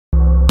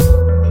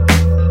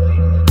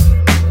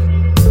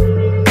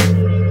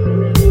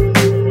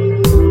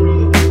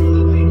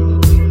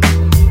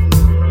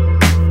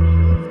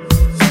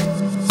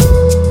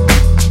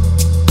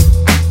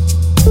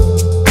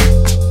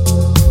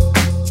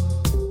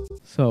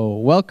So,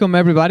 welcome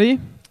everybody.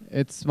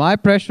 It's my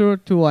pleasure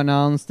to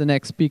announce the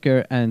next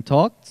speaker and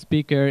talk.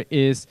 Speaker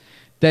is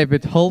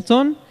David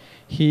Hulton.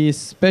 He's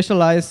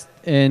specialized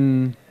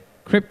in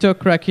crypto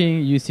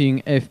cracking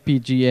using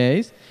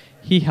FPGAs.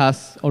 He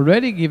has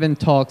already given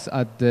talks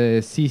at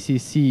the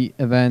CCC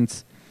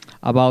events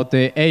about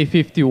the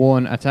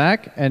A51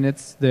 attack, and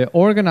it's the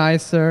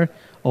organizer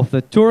of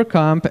the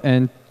TourCamp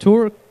and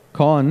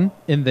TourCon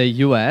in the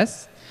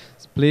US.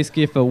 So please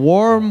give a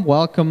warm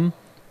welcome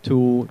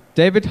to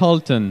David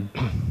Hulton.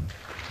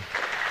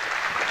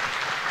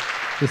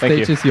 The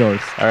stage is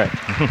yours. All right.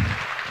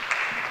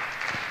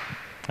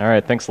 All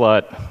right, thanks a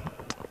lot.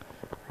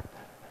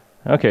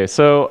 Okay,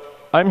 so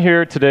I'm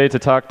here today to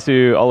talk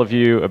to all of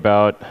you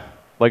about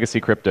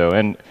legacy crypto,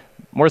 and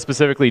more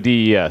specifically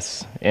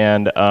DES.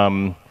 And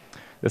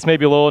this may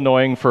be a little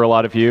annoying for a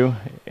lot of you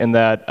in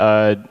that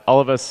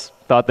all of us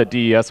thought that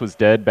DES was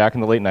dead back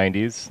in the late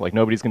 90s, like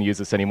nobody's going to use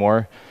this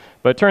anymore.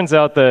 But it turns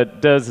out that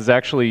DES is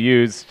actually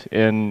used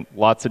in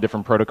lots of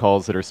different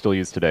protocols that are still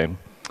used today.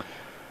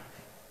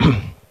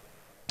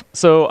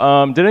 So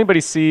did anybody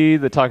see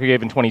the talk I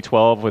gave in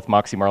 2012 with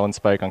Moxie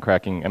Marlinspike on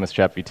cracking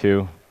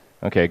MS-CHA2V2?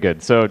 Okay,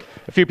 good. So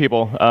a few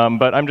people,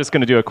 but I'm just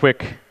going to do a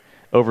quick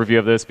overview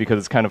of this because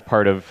it's kind of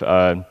part of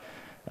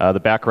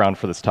the background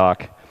for this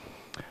talk.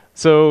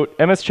 So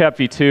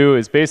MS-CHA2V2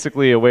 is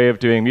basically a way of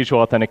doing mutual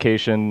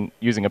authentication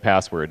using a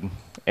password.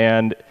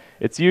 And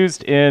it's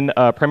used in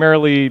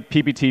primarily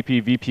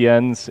PBTP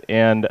VPNs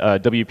and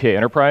WPA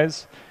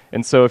Enterprise.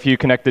 And so if you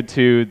connected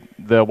to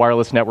the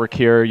wireless network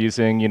here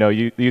using the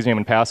username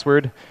and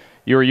password,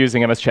 you are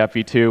using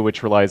MS-CHA2V2,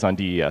 which relies on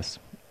DES.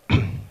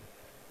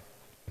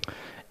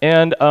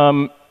 And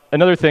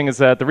another thing is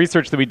that the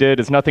research that we did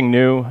is nothing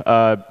new.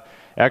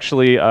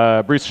 Actually,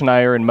 Bruce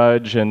Schneier and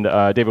Mudge and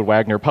David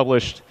Wagner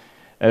published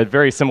a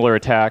very similar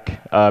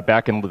attack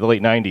back in the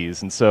late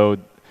 90s. And so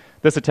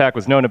this attack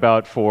was known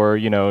about for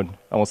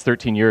almost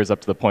 13 years up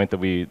to the point that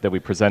we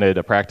presented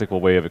a practical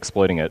way of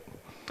exploiting it.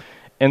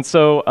 And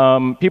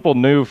so people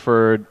knew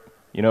for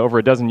over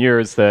a dozen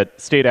years that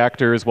state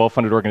actors,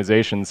 well-funded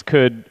organizations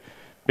could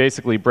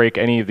basically break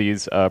any of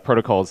these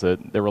protocols that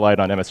relied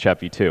on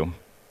MS-CHA2V2.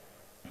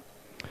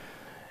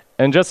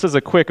 And just as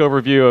a quick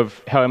overview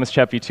of how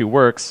MS-CHA2V2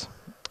 works,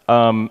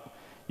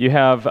 you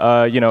have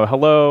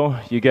hello,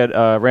 you get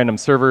a random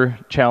server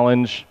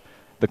challenge,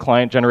 the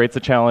client generates a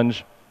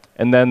challenge,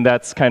 and then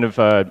that's kind of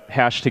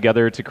hashed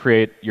together to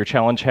create your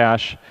challenge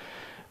hash.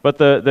 But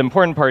the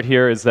important part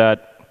here is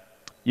that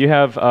you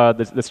have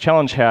this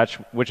challenge hash,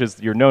 which is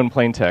your known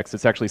plain text.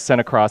 It's actually sent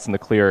across in the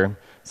clear,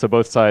 so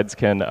both sides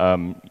can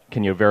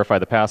verify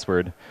the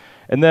password.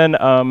 And then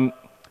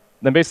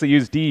basically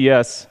use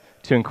DES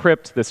to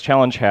encrypt this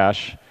challenge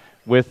hash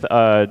with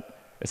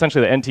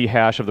essentially the NT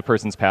hash of the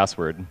person's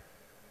password,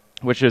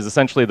 which is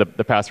essentially the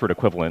password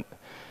equivalent.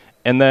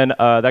 And then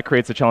that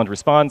creates a challenge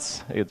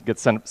response. It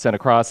gets sent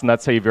across, and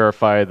that's how you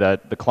verify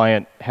that the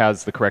client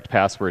has the correct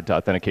password to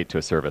authenticate to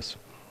a service.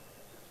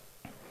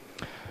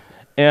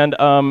 And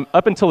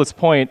up until this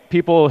point,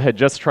 people had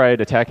just tried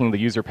attacking the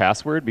user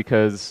password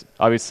because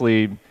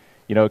obviously,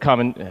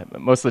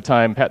 most of the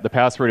time, the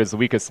password is the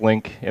weakest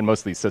link in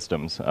most of these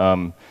systems.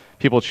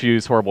 People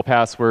choose horrible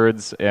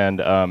passwords,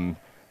 and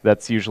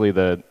that's usually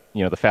the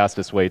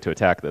fastest way to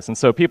attack this. And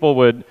so people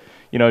would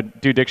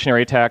do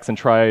dictionary attacks and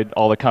try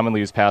all the commonly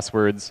used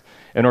passwords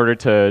in order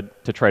to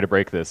try to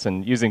break this.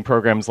 And using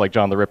programs like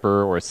John the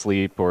Ripper or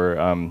Sleep, or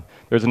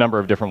there's a number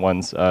of different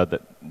ones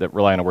that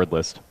rely on a word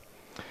list.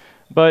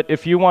 But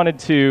if you wanted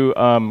to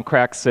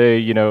crack, say,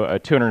 a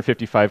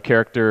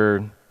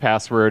 255-character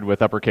password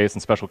with uppercase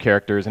and special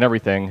characters and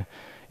everything,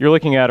 you're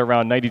looking at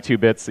around 92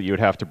 bits that you would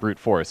have to brute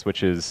force,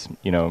 which is,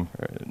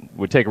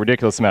 would take a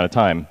ridiculous amount of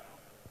time.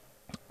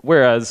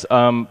 Whereas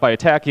by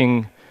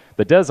attacking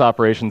the DES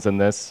operations in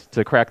this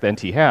to crack the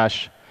NT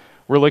hash,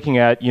 we're looking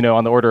at,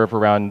 on the order of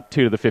around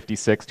 2 to the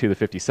 56, 2 to the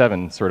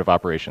 57 sort of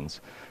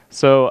operations.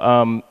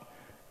 So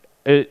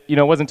it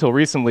wasn't until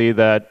recently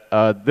that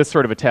this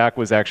sort of attack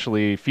was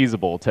actually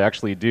feasible to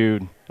actually do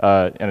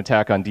an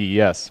attack on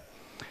DES.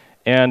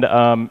 And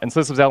so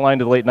this was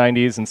outlined in the late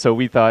 90s, and so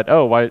we thought,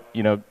 oh, why,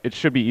 it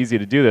should be easy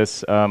to do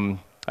this.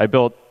 I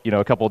built,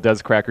 a couple of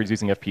DES crackers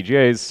using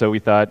FPGAs, so we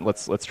thought,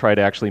 let's try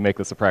to actually make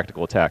this a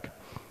practical attack.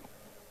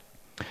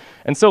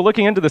 And so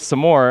looking into this some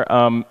more,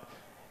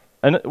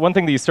 one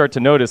thing that you start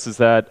to notice is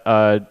that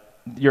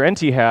your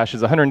NT hash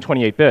is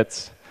 128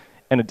 bits,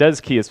 and a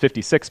DES key is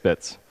 56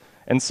 bits.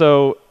 And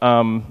so,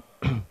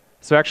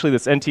 so actually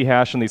this NT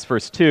hash in these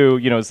first two,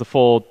 is the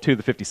full 2 to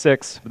the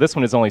 56. But this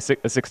one is only a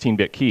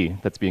 16-bit key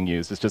that's being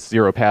used. It's just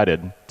 0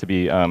 padded to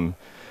be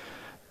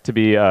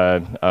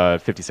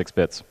 56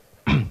 bits.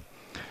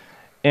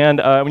 And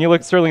when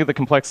you start looking at the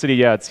complexity,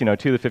 yeah, it's 2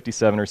 to the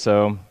 57 or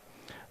so.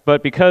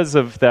 But because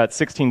of that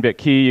 16-bit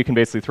key, you can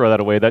basically throw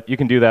that away. You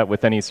can do that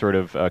with any sort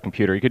of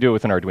computer. You could do it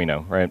with an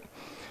Arduino, right?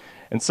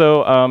 And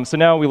so, so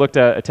now we looked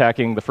at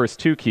attacking the first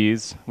two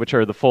keys, which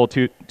are the full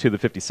 2 to the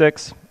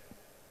 56.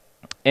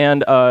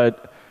 And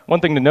one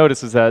thing to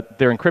notice is that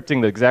they're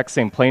encrypting the exact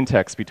same plain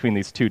text between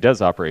these two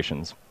DES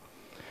operations.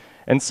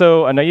 And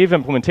so a naive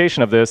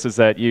implementation of this is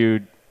that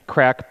you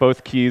crack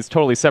both keys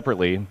totally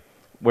separately,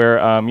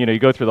 where you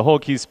go through the whole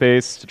key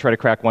space to try to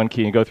crack one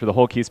key, and go through the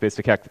whole key space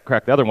to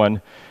crack the other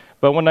one.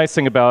 But one nice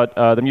thing about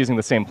them using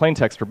the same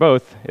plaintext for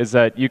both is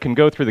that you can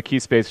go through the key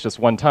space just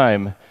one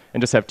time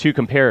and just have two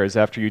compares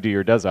after you do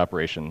your DES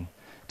operation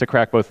to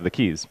crack both of the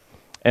keys.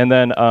 And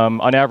then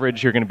on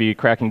average, you're going to be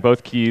cracking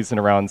both keys in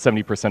around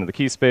 70% of the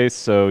key space,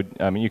 so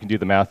you can do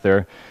the math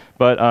there.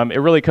 But it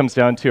really comes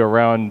down to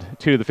around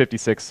 2 to the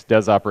 56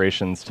 DES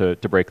operations to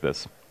break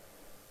this.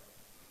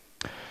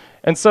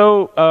 And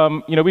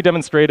so we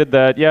demonstrated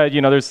that,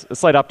 there's a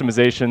slight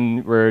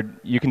optimization where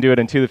you can do it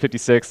in 2 to the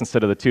 56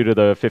 instead of the 2 to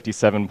the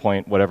 57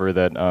 point whatever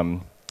that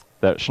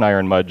Schneier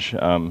and Mudge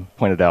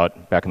pointed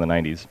out back in the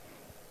 90s.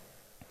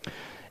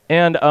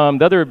 And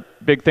the other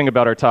big thing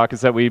about our talk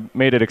is that we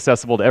made it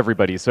accessible to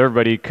everybody, so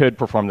everybody could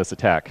perform this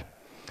attack.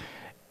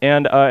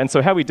 And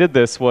so how we did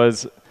this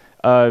was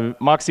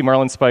Moxie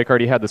Marlinspike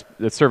already had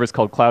this service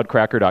called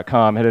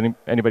cloudcracker.com. Had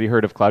anybody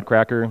heard of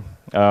Cloudcracker?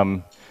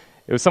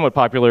 It was somewhat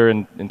popular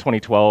in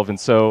 2012, and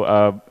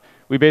so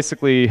we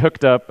basically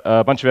hooked up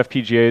a bunch of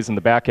FPGAs in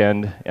the back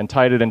end and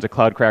tied it into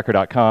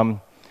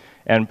cloudcracker.com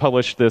and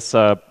published this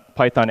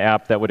Python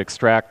app that would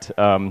extract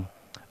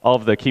all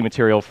of the key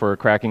material for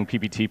cracking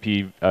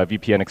PBTP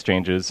VPN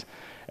exchanges.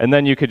 And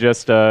then you could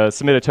just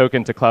submit a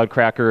token to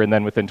Cloudcracker, and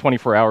then within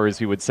 24 hours,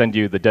 we would send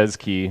you the DES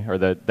key, or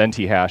the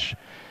NT hash.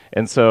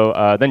 And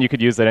so then you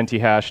could use that NT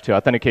hash to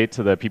authenticate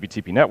to the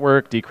PBTP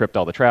network, decrypt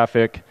all the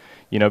traffic,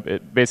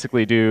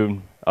 basically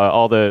do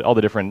all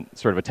the different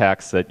sort of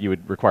attacks that you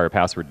would require a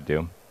password to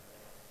do.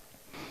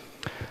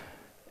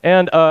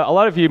 And a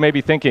lot of you may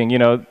be thinking,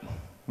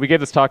 we gave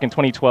this talk in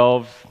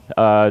 2012.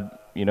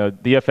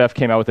 The EFF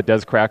came out with a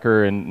DES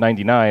cracker in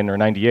 99 or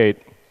 98.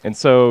 And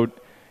so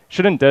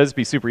shouldn't DES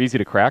be super easy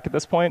to crack at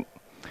this point?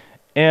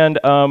 And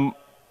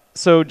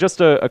so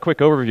just a quick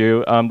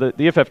overview.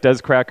 The EFF DES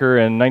cracker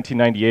in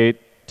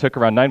 1998 took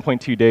around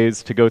 9.2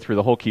 days to go through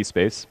the whole key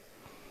space.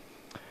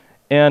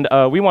 And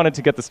we wanted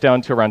to get this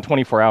down to around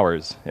 24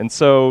 hours. And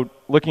so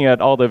looking at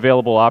all the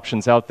available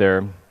options out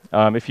there,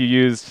 if you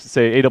used,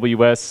 say,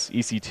 AWS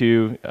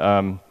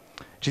EC2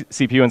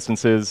 CPU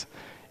instances,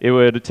 it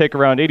would take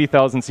around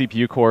 80,000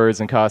 CPU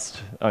cores and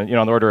cost on the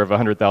order of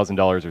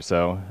 $100,000 or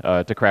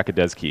so to crack a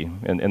DES key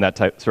in that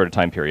sort of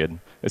time period,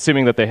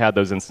 assuming that they had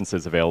those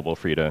instances available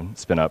for you to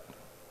spin up.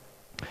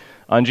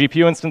 On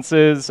GPU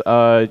instances,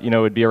 it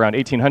would be around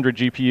 1,800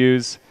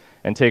 GPUs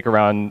and take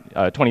around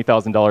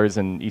 $20,000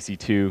 in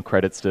EC2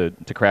 credits to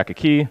crack a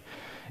key.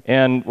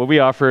 And what we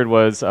offered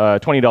was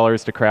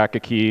 $20 to crack a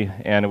key,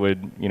 and it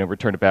would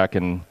return it back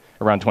in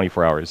around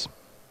 24 hours.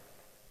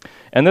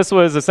 And this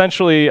was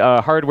essentially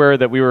hardware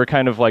that we were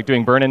kind of like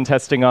doing burn-in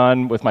testing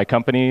on with my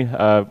company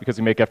because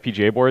we make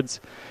FPGA boards.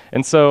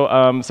 And so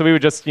we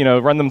would just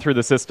run them through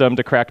the system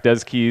to crack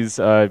DES keys,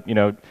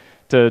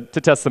 to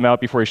test them out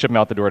before we ship them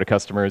out the door to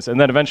customers.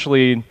 And then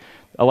eventually,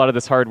 a lot of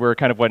this hardware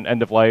kind of went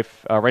end of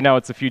life. Right now,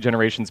 it's a few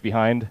generations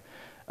behind.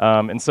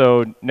 And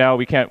so now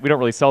we don't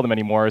really sell them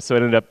anymore. So it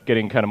ended up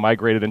getting kind of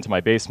migrated into my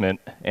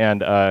basement.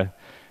 And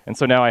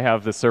so now I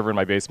have this server in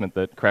my basement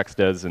that cracks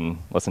DES in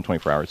less than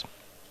 24 hours.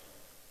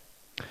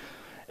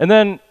 And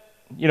then,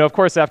 of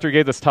course, after we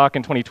gave this talk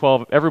in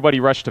 2012, everybody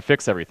rushed to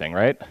fix everything,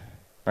 right?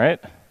 Right?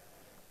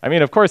 I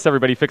mean, of course,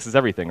 everybody fixes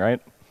everything, right?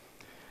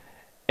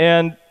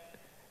 And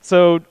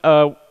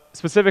so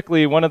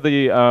specifically, one of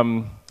the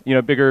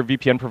bigger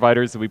VPN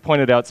providers that we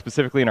pointed out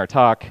specifically in our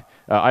talk,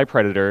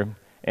 iPredator,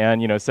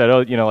 and said,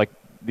 like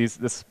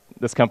this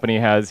company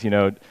has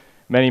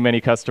many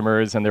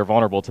customers and they're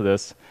vulnerable to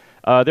this.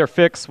 Their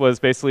fix was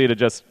basically to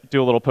just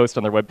do a little post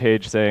on their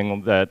webpage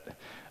saying that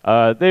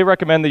they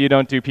recommend that you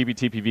don't do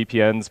PBTP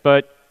VPNs,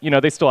 but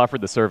they still offered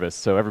the service,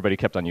 so everybody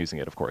kept on using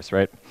it, of course,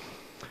 right?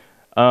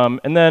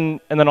 And then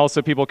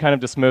also people kind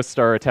of dismissed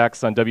our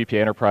attacks on WPA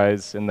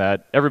Enterprise in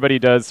that everybody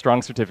does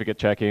strong certificate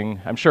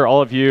checking. I'm sure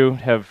all of you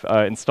have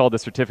installed the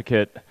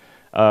certificate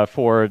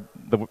for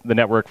the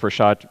network for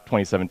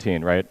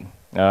SHA2017, right?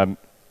 Can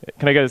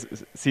I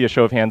guys see a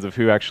show of hands of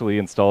who actually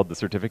installed the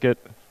certificate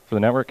for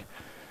the network?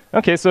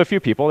 Okay, so a few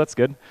people, that's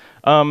good.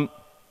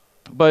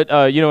 But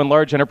in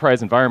large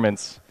enterprise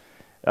environments,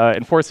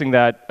 enforcing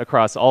that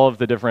across all of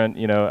the different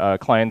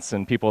clients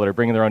and people that are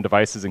bringing their own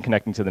devices and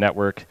connecting to the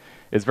network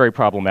is very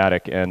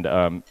problematic. And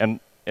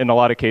in a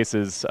lot of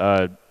cases,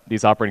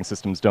 these operating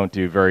systems don't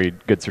do very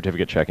good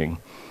certificate checking.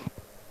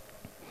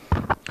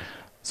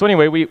 So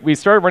anyway, we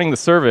started running the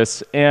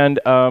service, and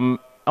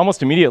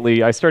almost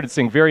immediately, I started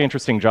seeing very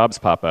interesting jobs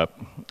pop up.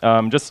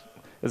 Just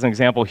as an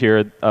example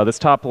here, this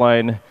top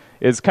line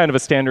is kind of a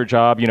standard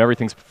job.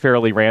 Everything's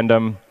fairly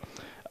random.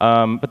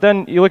 But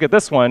then you look at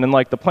this one, and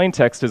like the plain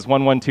text is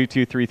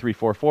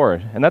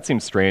 11223344, and that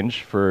seems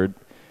strange for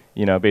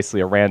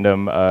basically a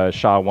random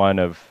SHA-1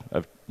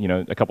 of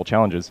a couple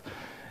challenges.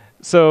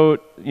 So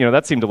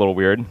that seemed a little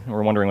weird.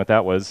 We're wondering what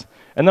that was.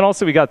 And then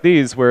also we got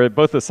these where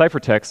both the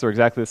ciphertexts are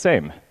exactly the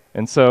same,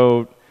 and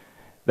so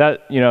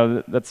that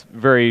that's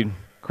very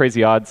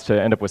crazy odds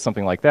to end up with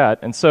something like that.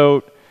 And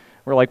so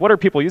we're like, what are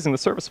people using the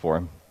service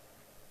for?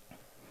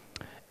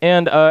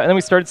 And then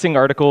we started seeing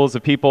articles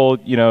of people,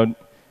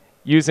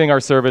 using our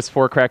service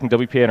for cracking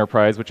WPA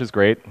Enterprise, which is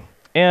great.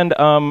 And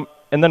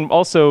then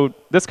also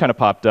this kind of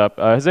popped up.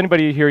 Has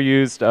anybody here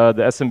used the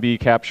SMB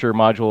capture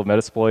module of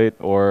Metasploit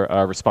or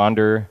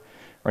Responder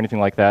or anything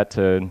like that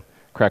to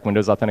crack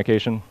Windows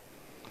authentication?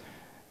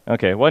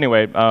 OK, well,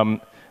 anyway,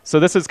 so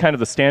this is kind of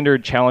the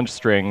standard challenge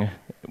string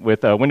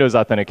with Windows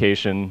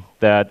authentication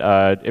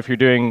that if you're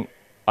doing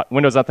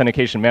Windows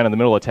authentication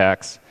man-in-the-middle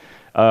attacks,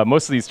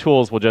 most of these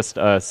tools will just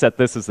set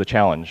this as the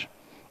challenge.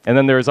 And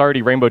then there's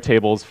already rainbow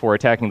tables for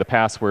attacking the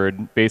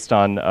password based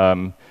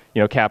on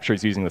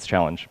captures using this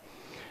challenge.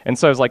 And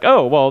so I was like,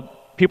 oh, well,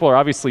 people are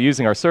obviously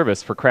using our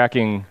service for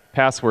cracking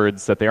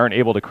passwords that they aren't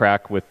able to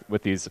crack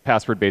with these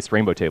password-based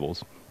rainbow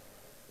tables.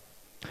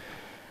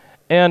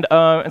 And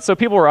so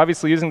people were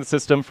obviously using the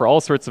system for all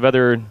sorts of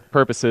other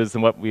purposes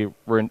than what we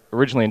were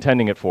originally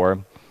intending it for.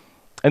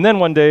 And then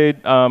one day,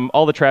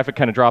 all the traffic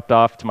kind of dropped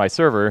off to my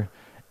server,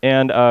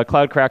 and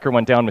Cloud Cracker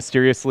went down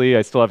mysteriously.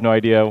 I still have no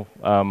idea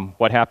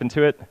what happened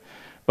to it.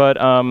 But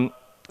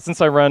since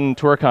I run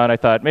TourCon, I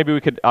thought maybe we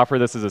could offer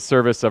this as a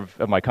service of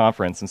my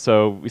conference. And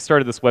so we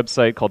started this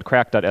website called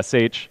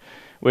crack.sh,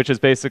 which is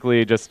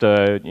basically just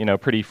a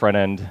pretty front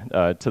end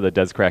to the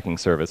DES cracking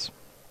service.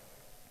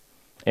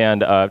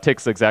 And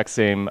takes the exact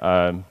same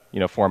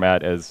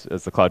format as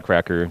the Cloud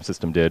Cracker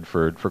system did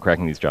for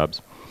cracking these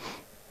jobs.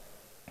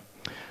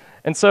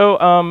 And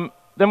so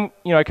then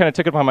I kind of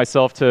took it upon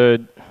myself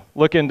to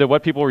look into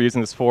what people were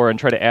using this for and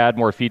try to add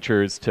more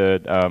features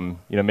to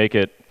make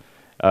it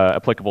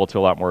applicable to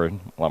a lot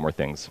more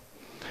things.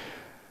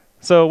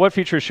 So what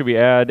features should we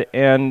add?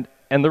 And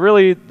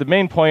the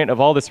main point of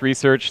all this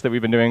research that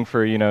we've been doing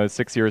for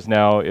 6 years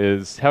now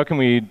is how can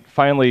we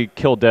finally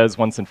kill DES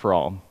once and for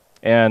all?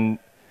 And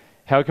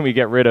how can we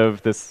get rid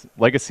of this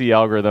legacy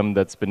algorithm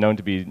that's been known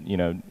to be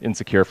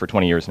insecure for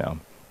 20 years now?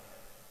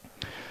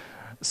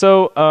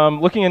 So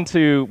looking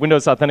into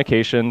Windows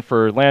authentication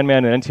for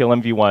LANman and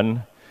NTLM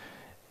v1,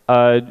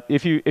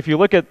 if you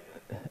look at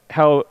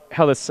how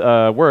this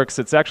works,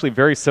 it's actually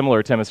very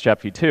similar to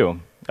MSCHAP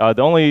v2.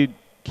 The only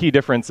key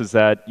difference is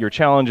that your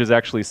challenge is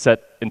actually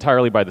set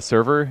entirely by the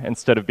server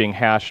instead of being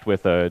hashed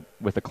with a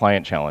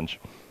client challenge.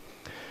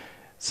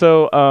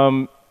 So,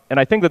 and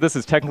I think that this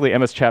is technically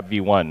MSCHAP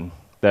v1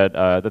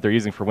 that they're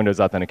using for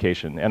Windows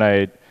authentication. And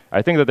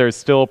I think that there's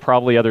still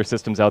probably other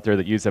systems out there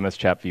that use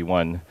MSCHAP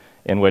v1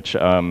 in which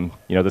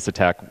this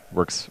attack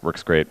works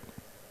great.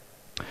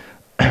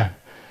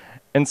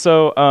 And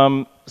so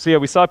yeah,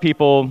 we saw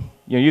people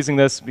using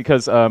this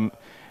because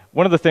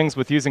one of the things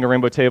with using a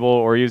rainbow table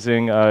or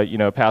using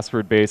a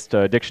password-based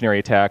dictionary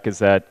attack is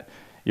that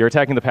you're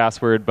attacking the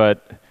password,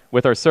 but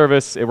with our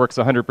service, it works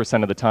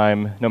 100% of the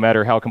time, no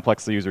matter how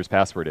complex the user's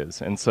password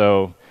is. And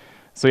so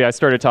yeah, I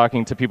started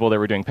talking to people that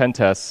were doing pen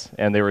tests,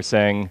 and they were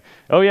saying,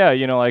 oh yeah,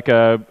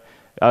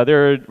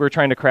 we're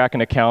trying to crack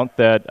an account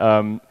that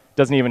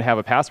doesn't even have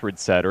a password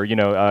set, or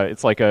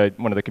it's like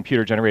one of the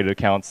computer-generated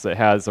accounts that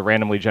has a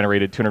randomly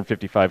generated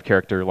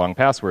 255-character long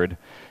password,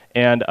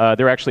 and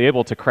they're actually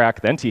able to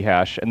crack the NT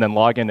hash and then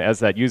log in as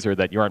that user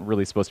that you aren't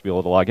really supposed to be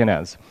able to log in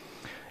as.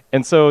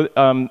 And so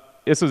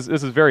this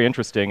is very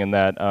interesting in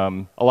that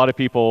a lot of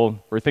people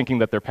were thinking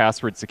that their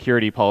password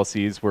security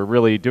policies were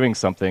really doing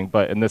something,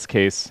 but in this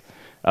case,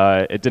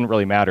 it didn't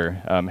really matter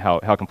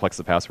how complex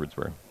the passwords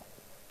were.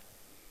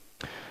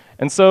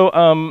 And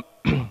so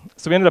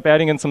so we ended up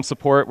adding in some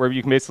support where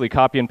you can basically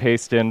copy and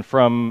paste in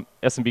from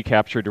SMB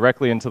capture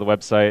directly into the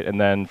website,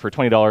 and then for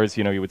 $20,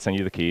 you would send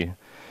you the key,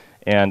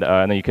 and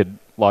then you could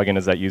log in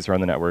as that user on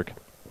the network.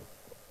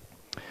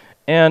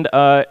 And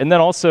then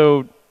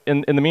also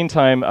in the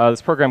meantime,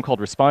 this program called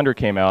Responder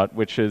came out,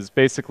 which is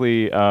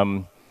basically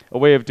a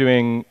way of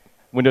doing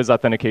Windows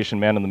authentication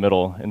man in the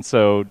middle. And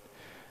so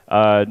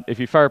if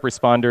you fire up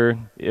Responder,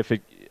 if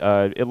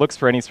it looks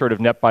for any sort of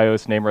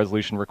NetBIOS name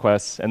resolution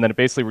requests, and then it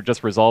basically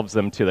just resolves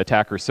them to the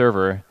attacker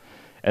server.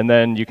 And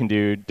then you can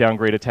do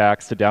downgrade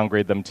attacks to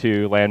downgrade them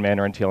to LANman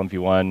or NTLM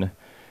v1,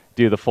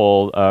 do the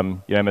full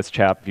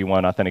MSCHAP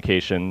v1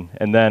 authentication.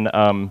 And then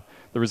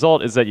the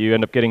result is that you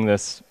end up getting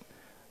this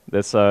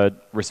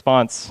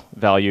response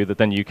value that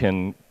then you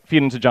can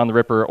feed into John the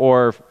Ripper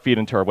or feed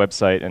into our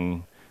website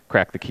and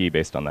crack the key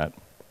based on that.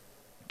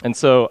 And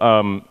so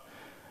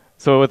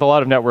so with a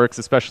lot of networks,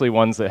 especially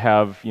ones that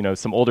have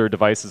some older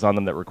devices on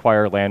them that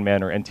require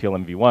LANman or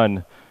NTLM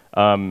v1,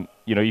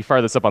 you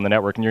fire this up on the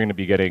network and you're going to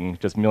be getting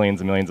just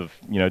millions and millions of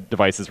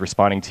devices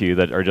responding to you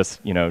that are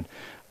just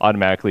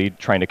automatically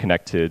trying to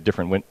connect to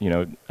different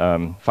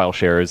file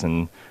shares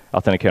and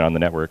authenticate on the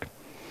network.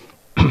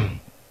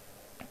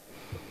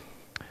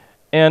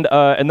 And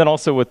then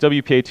also with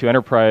WPA2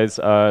 Enterprise,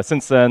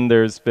 since then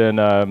there's been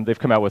they've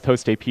come out with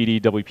host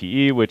APD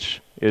WPE,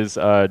 which is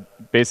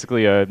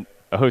basically a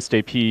host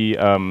AP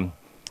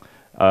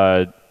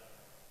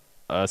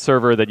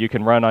server that you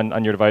can run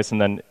on your device, and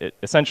then it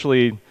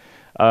essentially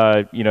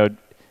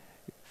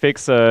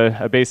fakes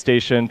a base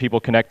station, people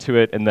connect to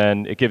it, and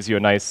then it gives you a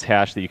nice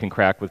hash that you can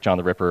crack with John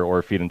the Ripper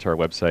or feed into our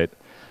website.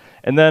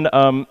 And then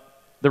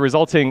the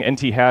resulting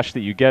NT hash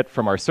that you get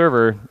from our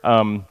server,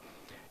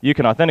 you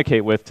can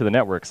authenticate with to the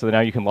network. So now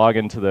you can log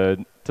into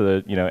the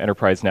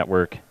enterprise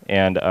network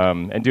and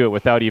do it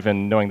without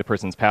even knowing the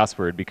person's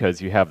password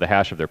because you have the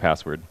hash of their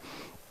password.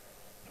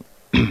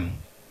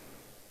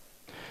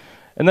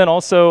 And then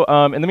also,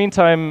 in the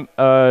meantime,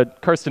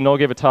 Karsten Knoll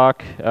gave a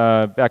talk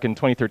back in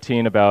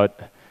 2013 about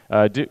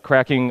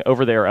cracking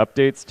over-the-air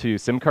updates to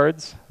SIM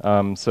cards.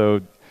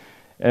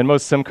 And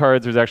most SIM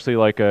cards, there's actually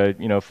like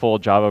a full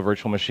Java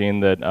virtual machine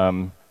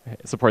that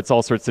supports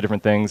all sorts of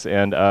different things.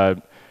 And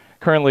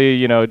currently,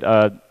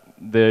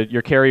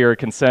 your carrier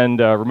can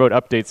send remote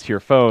updates to your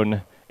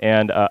phone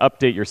and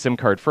update your SIM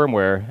card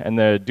firmware,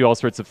 and do all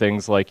sorts of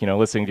things like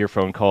listening to your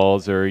phone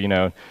calls or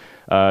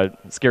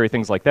scary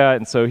things like that.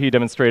 And so he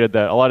demonstrated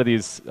that a lot of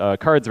these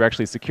cards are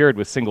actually secured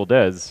with single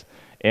DES,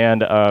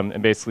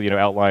 and basically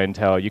outlined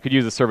how you could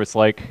use a service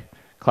like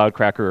Cloud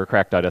Cracker or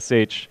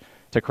crack.sh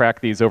to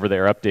crack these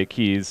over-the-air update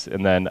keys,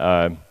 and then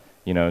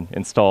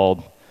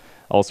install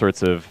all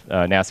sorts of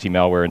nasty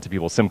malware into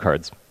people's SIM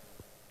cards.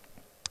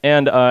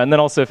 And then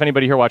also, if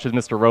anybody here watches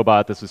Mr.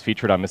 Robot, this was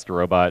featured on Mr.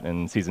 Robot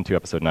in Season 2,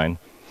 Episode 9.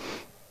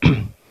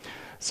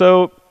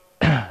 So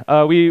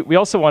we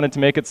also wanted to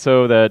make it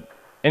so that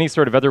any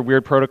sort of other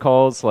weird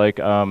protocols, like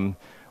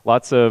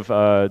lots of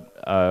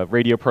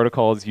radio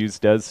protocols use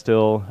DES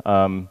still,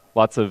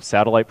 lots of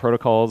satellite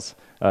protocols,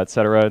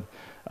 etc.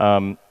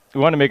 We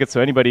want to make it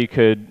so anybody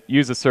could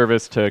use a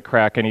service to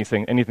crack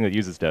anything that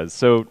uses DES.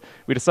 So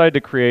we decided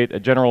to create a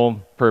general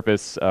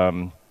purpose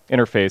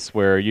interface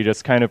where you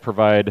just kind of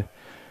provide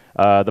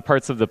the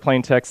parts of the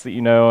plain text that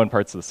you know and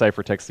parts of the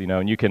ciphertext that you know,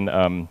 and you can,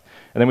 and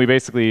then we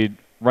basically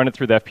run it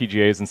through the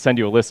FPGAs and send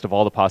you a list of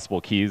all the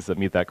possible keys that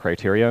meet that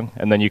criteria,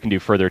 and then you can do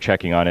further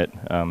checking on it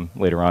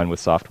later on with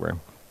software.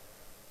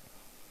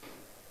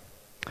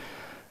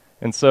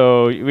 And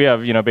so we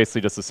have,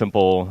 basically just a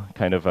simple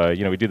kind of,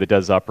 we do the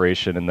DES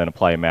operation and then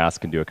apply a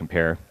mask and do a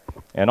compare.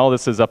 And all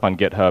this is up on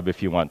GitHub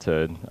if you want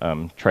to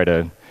try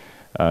to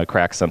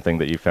crack something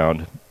that you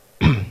found.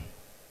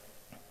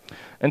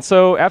 And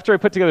so after I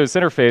put together this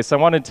interface, I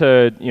wanted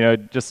to,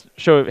 just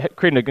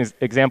create an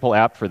example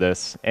app for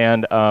this.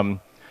 And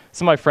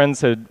some of my friends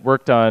had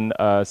worked on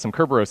some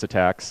Kerberos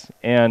attacks,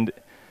 and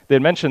they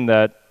had mentioned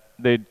that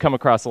they'd come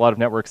across a lot of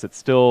networks that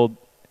still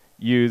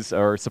use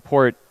or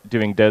support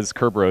doing DES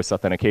Kerberos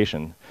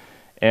authentication.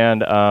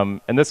 And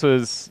this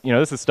was,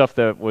 this is stuff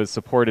that was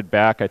supported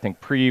back, I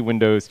think,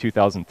 pre-Windows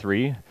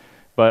 2003.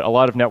 But a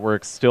lot of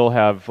networks still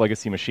have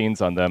legacy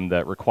machines on them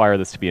that require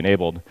this to be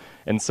enabled.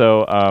 And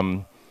so,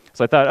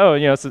 so I thought,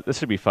 oh, this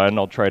should be fun.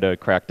 I'll try to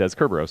crack DES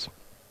Kerberos.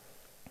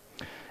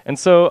 And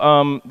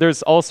so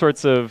there's all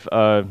sorts of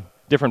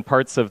different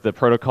parts of the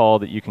protocol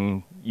that you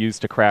can use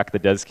to crack the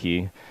DES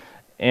key.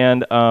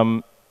 And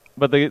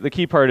but the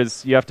key part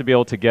is you have to be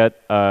able to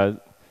get a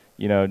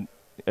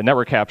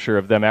network capture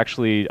of them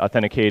actually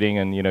authenticating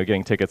and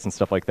getting tickets and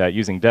stuff like that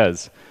using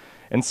DES.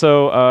 And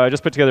so I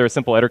just put together a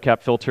simple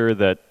ettercap filter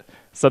that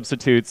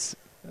substitutes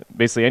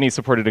basically any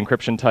supported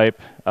encryption type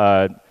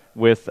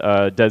with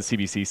DES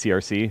CBC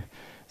CRC.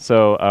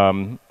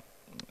 So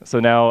so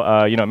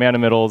now man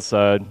emittles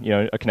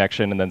a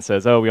connection and then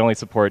says, oh, we only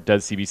support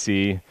DES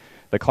CBC.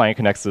 The client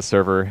connects to the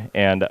server,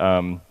 and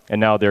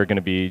now they're going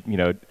to be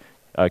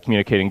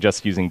communicating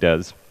just using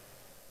DES.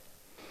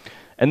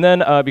 And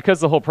then because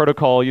the whole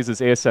protocol uses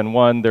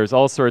ASN1, there's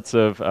all sorts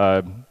of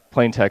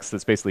plain text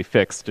that's basically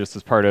fixed just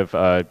as part of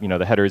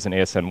the headers in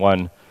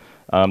ASN1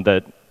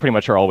 that pretty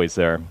much are always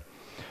there.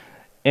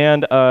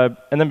 And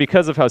then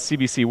because of how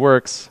CBC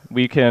works,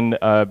 we can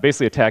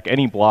basically attack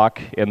any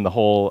block in the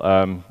whole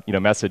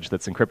message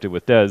that's encrypted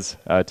with DES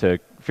to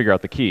figure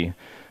out the key.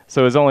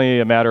 So it's only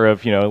a matter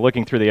of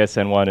looking through the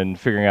ASN1 and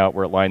figuring out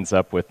where it lines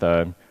up with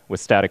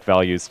static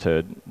values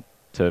to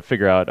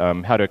figure out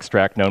how to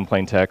extract known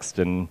plain text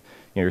and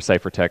your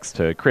ciphertext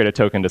to create a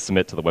token to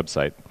submit to the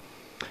website.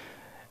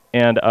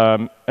 And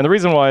the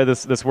reason why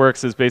this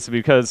works is basically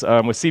because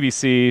with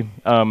CBC,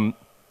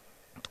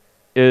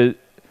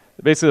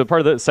 basically the part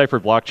of the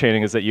ciphered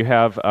blockchaining is that you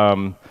have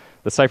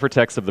the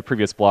ciphertext of the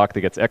previous block that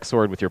gets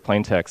XORed with your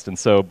plain text, and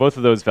so both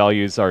of those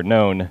values are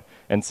known,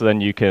 and so then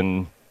you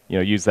can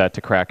use that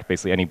to crack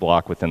basically any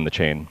block within the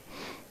chain.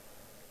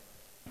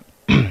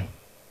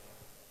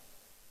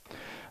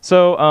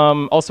 So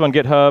also on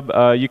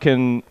GitHub, you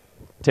can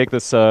take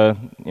this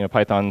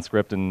Python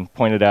script and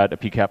point it at a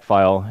PCAP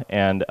file,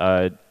 and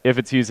if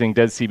it's using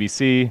DES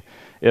CBC,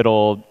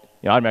 it'll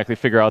automatically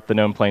figure out the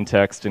known plain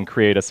text and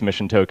create a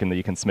submission token that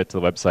you can submit to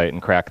the website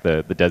and crack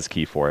the DES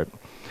key for it.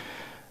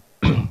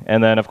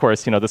 And then, of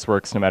course, this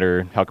works no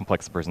matter how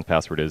complex the person's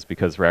password is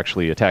because we're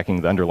actually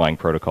attacking the underlying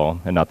protocol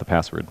and not the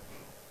password.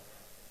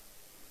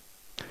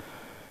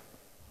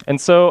 And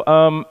so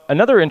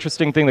another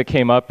interesting thing that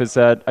came up is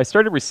that I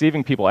started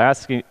receiving people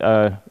asking,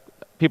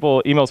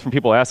 emails from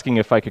people asking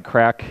if I could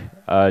crack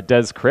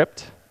DES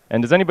crypt.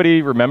 And does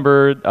anybody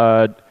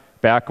remember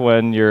back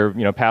when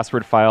your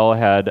password file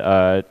had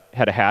a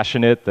hash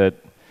in it that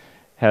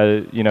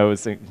had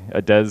was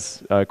a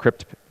DES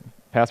crypt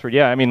password?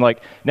 Yeah, I mean,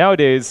 like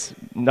nowadays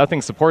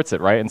nothing supports it,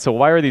 right? And so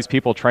why are these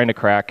people trying to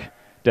crack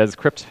DES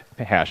crypt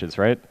hashes,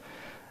 right?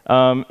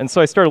 And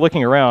so I started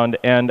looking around,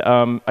 and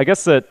I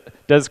guess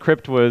that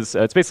descrypt was,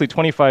 it's basically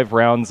 25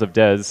 rounds of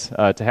des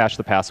to hash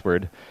the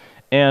password.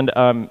 And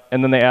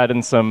then they add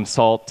in some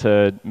salt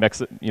to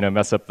mess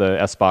up the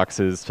S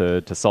boxes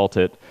to salt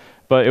it.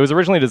 But it was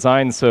originally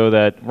designed so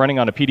that running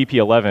on a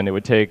PDP-11, it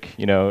would take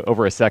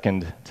over a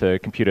second to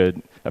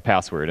compute a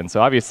password. And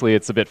so obviously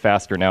it's a bit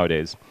faster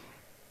nowadays.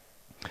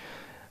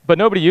 But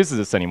nobody uses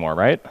this anymore,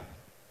 right?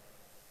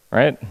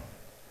 Right?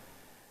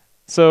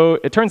 So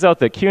it turns out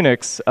that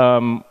QNX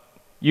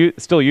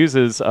still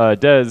uses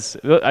DES.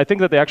 I think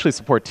that they actually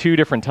support two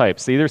different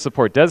types. They either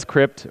support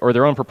descrypt or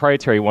their own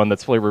proprietary one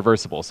that's fully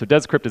reversible. So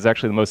descrypt is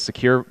actually the most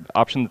secure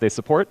option that they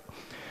support.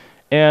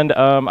 And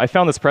I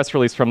found this press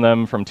release from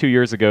them from 2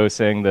 years ago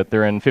saying that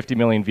they're in 50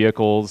 million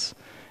vehicles,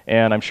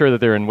 and I'm sure that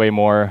they're in way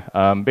more.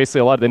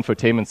 Basically, a lot of the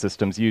infotainment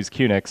systems use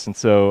QNX, and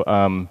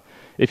so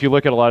if you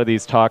look at a lot of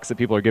these talks that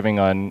people are giving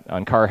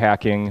on car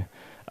hacking,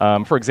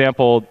 for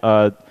example,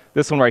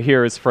 this one right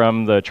here is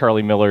from the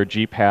Charlie Miller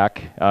Jeep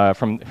hack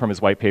from his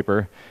white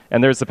paper,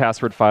 and there's the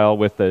password file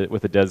with the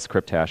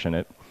descrypt hash in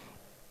it.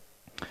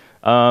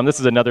 This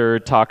is another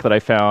talk that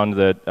I found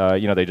that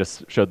they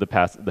just showed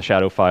the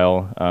shadow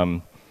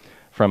file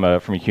from a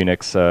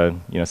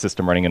QNX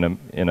system running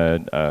in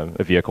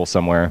a vehicle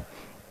somewhere.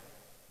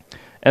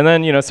 And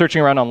then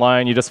searching around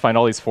online, you just find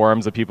all these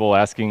forums of people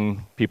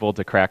asking people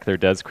to crack their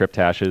descrypt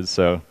hashes.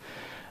 So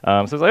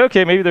it's like,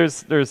 okay, maybe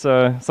there's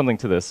something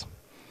to this.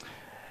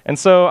 And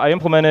so I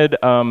implemented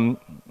an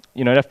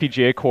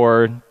FPGA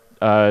core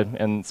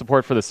and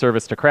support for the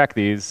service to crack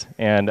these,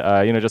 and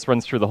just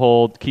runs through the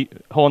whole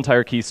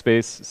entire key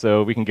space,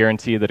 so we can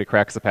guarantee that it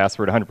cracks the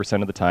password 100%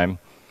 of the time.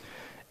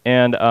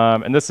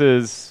 And this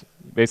is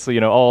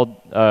basically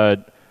all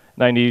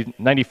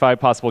 95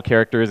 possible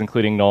characters,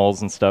 including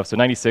nulls and stuff. So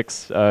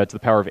 96 to the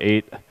power of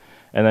 8,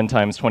 and then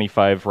times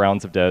 25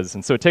 rounds of DES.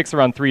 And so it takes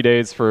around 3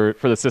 days for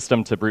the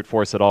system to brute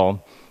force it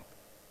all.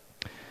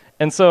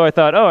 And so I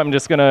thought, oh, I'm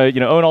just going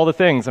to own all the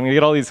things. I'm going to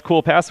get all these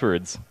cool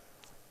passwords.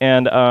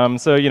 And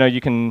so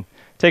you can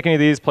take any of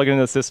these, plug it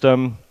into the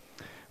system,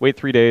 wait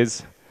 3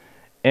 days.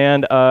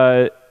 And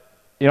I'm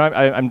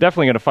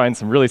definitely going to find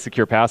some really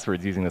secure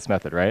passwords using this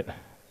method, right?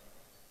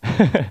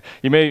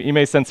 You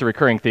may sense a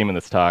recurring theme in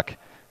this talk.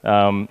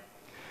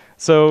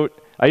 So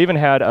I even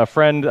had a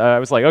friend. I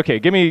was like, okay,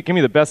 give me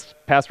the best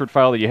password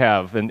file that you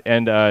have, and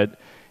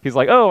he's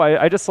like, oh,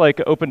 I just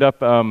opened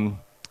up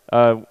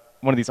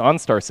one of these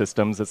OnStar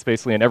systems that's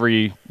basically in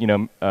every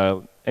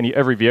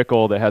every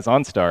vehicle that has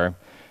OnStar,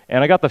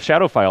 and I got the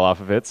shadow file off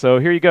of it. So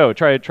here you go,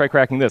 try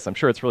cracking this. I'm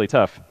sure it's really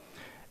tough.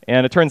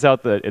 And it turns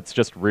out that it's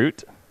just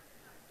root.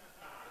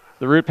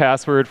 The root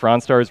password for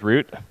OnStar is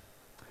root.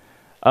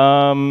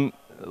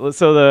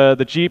 So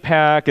the Jeep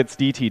hack, it's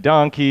DT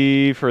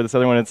donkey. For this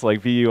other one, it's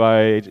like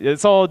VUI.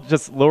 It's all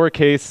just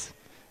lowercase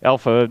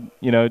alpha.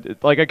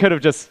 Like I could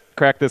have just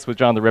cracked this with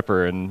John the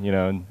Ripper in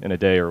a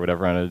day or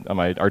whatever on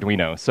my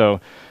Arduino. So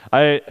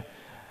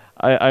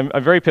I'm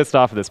very pissed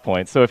off at this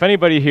point. So if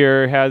anybody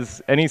here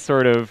has any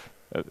sort of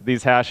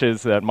these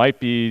hashes that might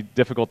be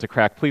difficult to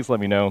crack, please let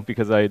me know,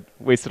 because I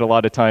wasted a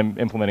lot of time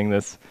implementing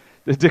this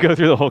to go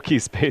through the whole key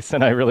space,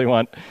 and I really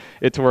want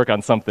it to work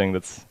on something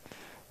that's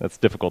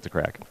difficult to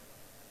crack.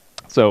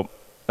 So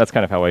that's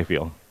kind of how I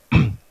feel.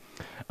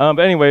 But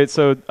anyway,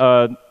 so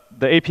the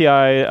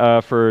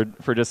API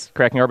for just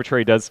cracking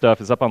arbitrary DES stuff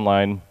is up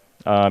online.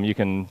 You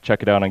can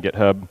check it out on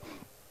GitHub.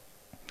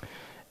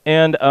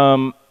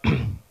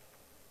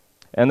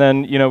 And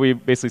then we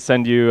basically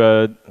send you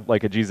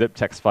like a gzip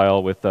text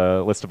file with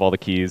a list of all the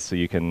keys, so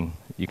you can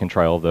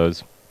try all of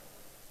those.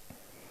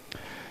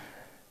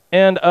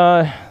 And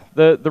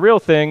the real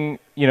thing,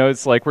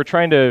 it's like we're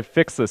trying to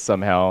fix this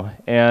somehow,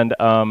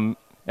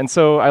 and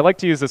so I like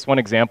to use this one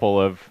example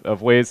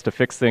of ways to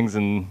fix things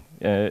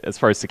as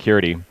far as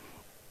security.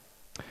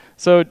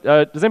 So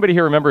does anybody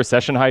here remember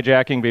session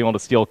hijacking, being able to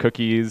steal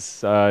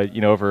cookies,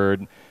 over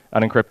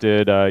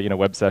unencrypted,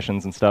 web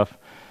sessions and stuff?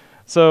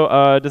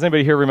 So does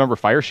anybody here remember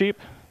Firesheep,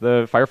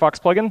 the Firefox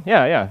plugin?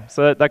 Yeah.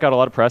 So that got a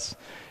lot of press.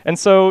 And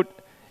so,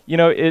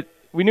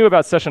 we knew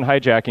about session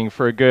hijacking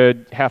for a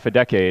good half a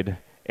decade,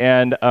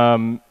 and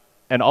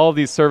all of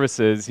these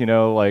services,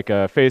 like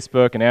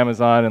Facebook and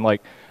Amazon and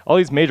like all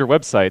these major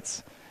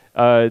websites,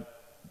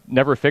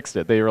 never fixed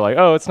it. They were like,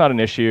 oh, it's not an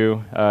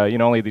issue.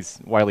 Only these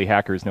wily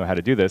hackers know how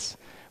to do this.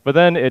 But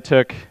then it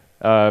took,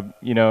 a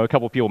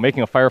couple of people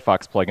making a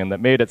Firefox plugin that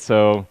made it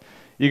so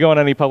you go on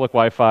any public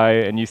Wi-Fi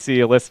and you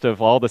see a list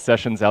of all the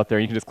sessions out there.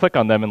 You can just click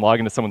on them and log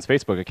into someone's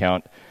Facebook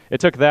account. It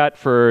took that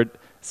for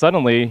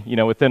suddenly,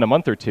 within a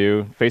month or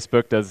two,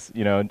 Facebook does,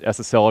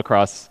 SSL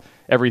across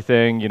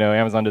everything.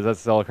 Amazon does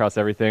SSL across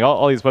everything.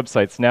 All these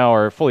websites now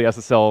are fully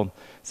SSL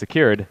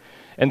secured.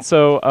 And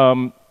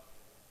so,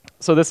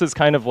 so this is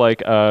kind of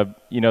like,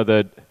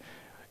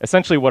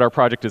 essentially what our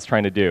project is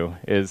trying to do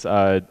is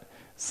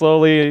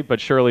slowly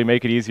but surely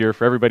make it easier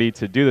for everybody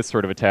to do this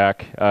sort of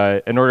attack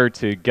in order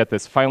to get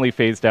this finally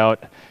phased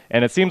out.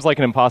 And it seems like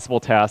an impossible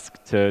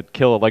task to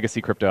kill a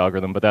legacy crypto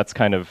algorithm, but that's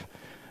kind of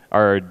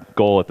our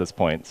goal at this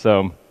point.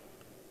 So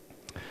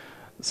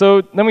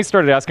So then we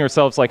started asking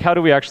ourselves, like, how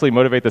do we actually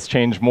motivate this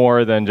change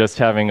more than just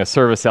having a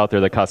service out there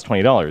that costs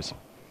 $20?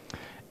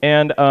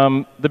 And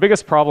the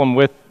biggest problem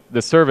with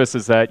the service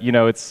is that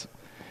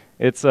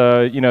it's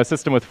a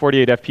system with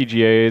 48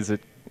 FPGAs.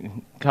 It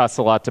costs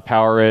a lot to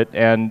power it,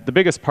 and the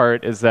biggest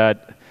part is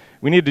that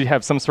we need to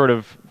have some sort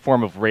of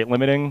form of rate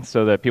limiting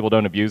so that people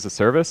don't abuse the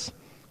service,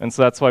 and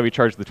so that's why we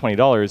charge the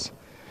 $20.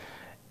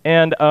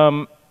 And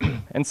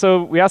and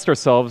so we asked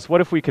ourselves,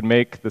 what if we could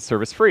make the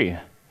service free?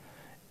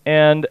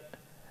 And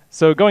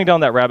so going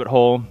down that rabbit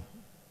hole,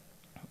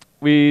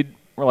 we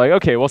were like,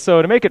 okay, well,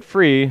 so to make it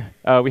free,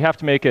 we have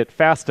to make it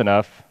fast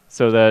enough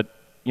so that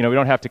we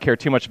don't have to care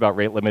too much about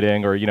rate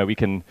limiting, or we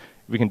can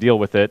deal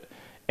with it.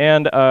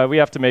 And we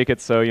have to make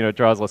it so it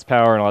draws less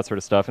power and all that sort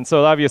of stuff. And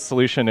so the obvious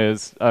solution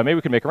is maybe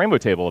we can make a rainbow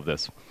table of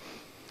this.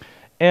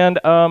 And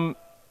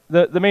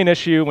the main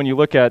issue when you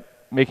look at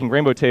making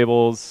rainbow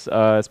tables,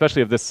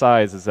 especially of this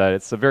size, is that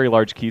it's a very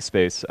large key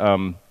space.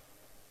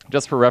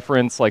 Just for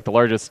reference, like the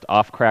largest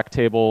off-crack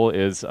table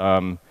is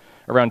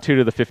around 2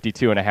 to the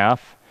 52.5.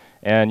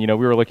 And we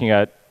were looking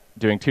at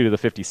doing 2 to the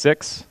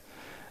 56,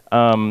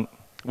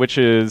 which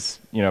is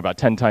about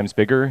 10 times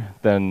bigger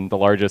than the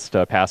largest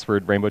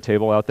password rainbow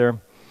table out there.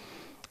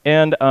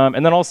 And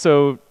then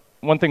also,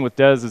 one thing with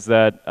DES is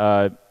that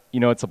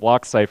it's a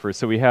block cipher,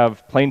 so we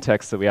have plain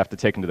text that we have to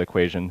take into the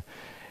equation.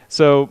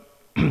 So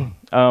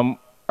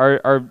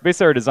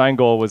basically our design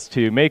goal was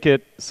to make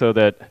it so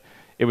that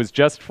it was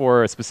just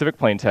for a specific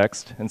plain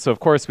text. And so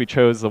of course we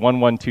chose the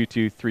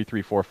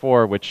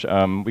 11223344, which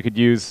we could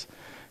use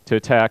to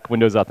attack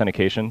Windows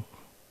authentication.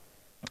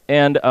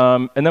 And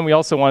then we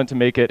also wanted to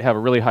make it have a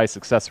really high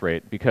success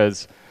rate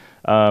because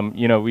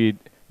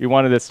we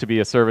wanted this to be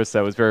a service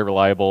that was very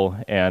reliable,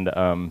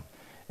 and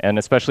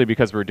especially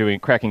because we're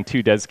cracking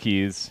 2 DES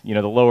keys.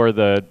 The lower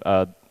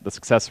the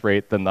success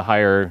rate, then the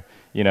higher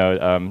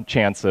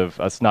chance of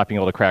us not being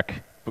able to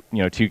crack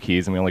 2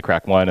 keys, and we only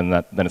crack 1, and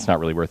then it's not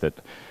really worth it.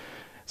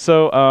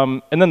 So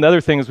and then the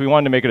other thing is we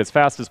wanted to make it as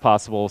fast as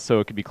possible so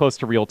it could be close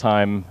to real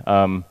time,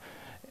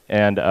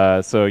 and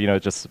so it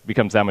just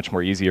becomes that much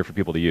more easier for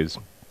people to use.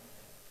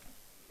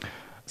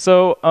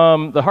 So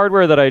the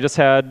hardware that I just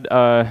had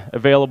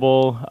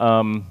available,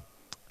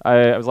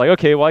 I was like,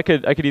 okay, well I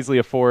could easily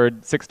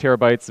afford 6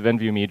 terabytes of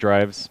NVMe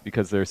drives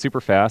because they're super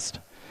fast,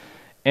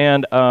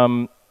 and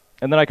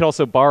then I could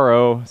also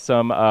borrow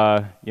some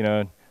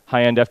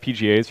high-end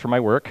FPGAs for my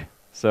work.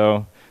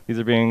 So these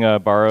are being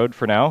borrowed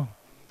for now,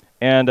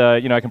 and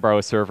I can borrow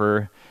a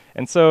server,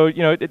 and so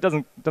it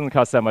doesn't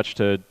cost that much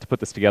to put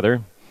this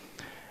together.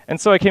 And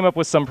so I came up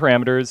with some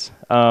parameters.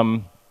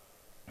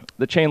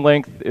 The chain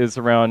length is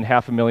around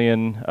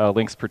 500,000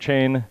 links per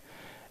chain,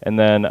 and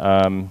then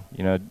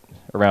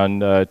around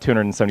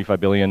 275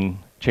 billion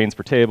chains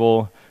per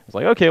table. I was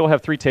like, okay, we'll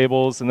have 3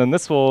 tables, and then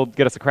this will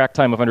get us a crack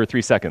time of under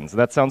 3 seconds.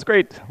 That sounds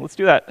great. Let's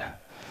do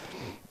that.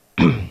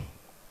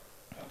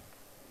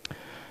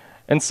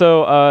 And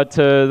so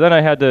then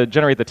I had to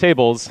generate the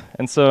tables,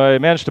 and so I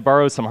managed to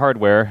borrow some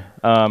hardware.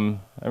 I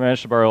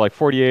managed to borrow like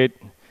 48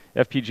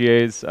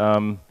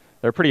 FPGAs.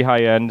 They're pretty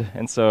high end,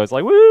 and so I was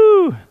like,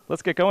 woo,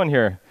 let's get going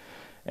here.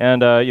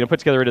 And put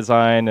together a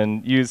design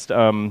and used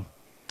a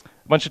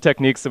bunch of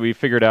techniques that we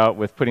figured out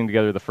with putting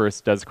together the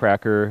first DES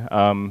Cracker.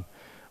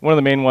 One of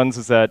the main ones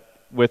is that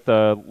with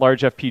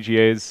large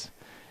FPGAs,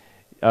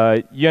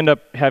 you end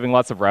up having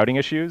lots of routing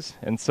issues,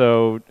 and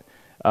so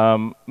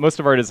most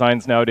of our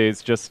designs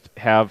nowadays just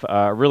have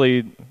a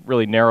really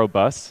narrow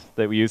bus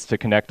that we use to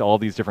connect all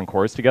these different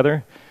cores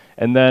together,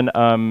 and then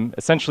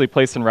essentially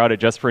place and route it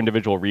just for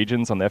individual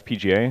regions on the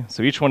FPGA.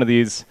 So each one of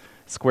these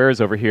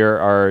squares over here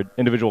are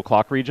individual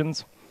clock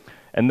regions,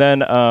 and then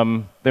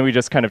we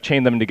just kind of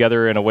chain them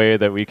together in a way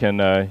that we can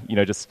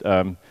just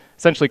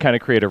essentially kind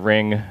of create a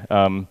ring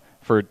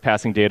for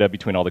passing data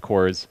between all the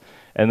cores,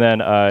 and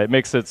then it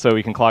makes it so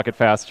we can clock it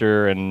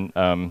faster and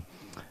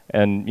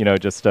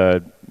just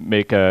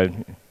make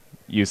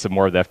use of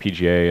more of the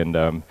FPGA,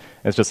 and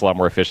it's just a lot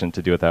more efficient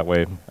to do it that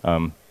way.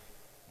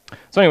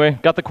 So anyway,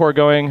 got the core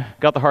going,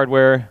 got the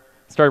hardware,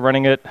 started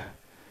running it,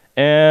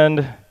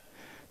 and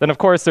then of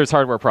course there's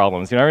hardware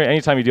problems.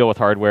 Anytime you deal with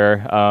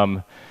hardware,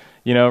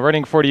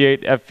 running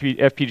 48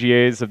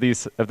 FPGAs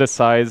of this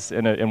size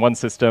in one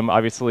system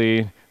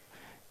obviously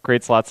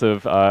creates lots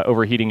of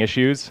overheating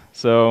issues.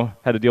 So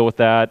had to deal with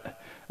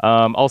that.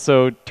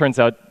 Also, turns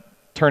out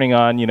turning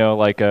on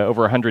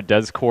over 100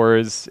 DES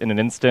cores in an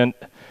instant,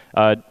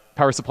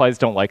 power supplies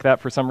don't like that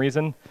for some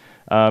reason.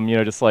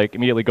 Just like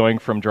immediately going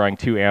from drawing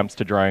 2 amps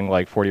to drawing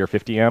like 40 or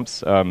 50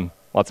 amps.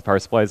 Lots of power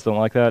supplies don't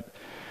like that.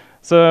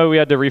 So we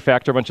had to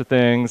refactor a bunch of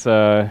things,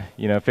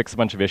 fix a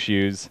bunch of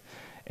issues,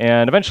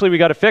 and eventually we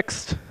got it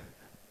fixed.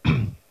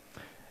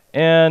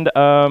 And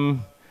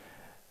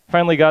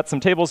finally got some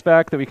tables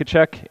back that we could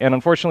check, and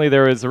unfortunately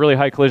there was a really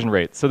high collision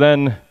rate. So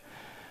then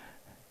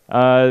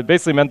it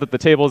basically meant that the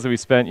tables that we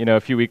spent a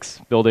few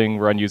weeks building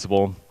were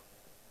unusable.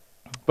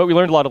 But we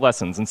learned a lot of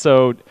lessons, and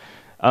so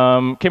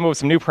came up with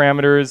some new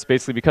parameters.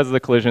 Basically, because of the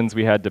collisions,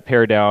 we had to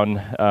pare down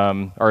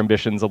our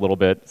ambitions a little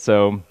bit.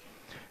 So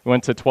we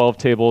went to 12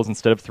 tables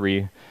instead of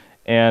 3.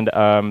 and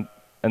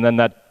then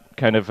that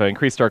kind of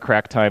increased our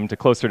crack time to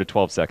closer to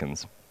 12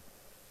 seconds,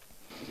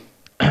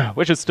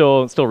 which is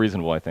still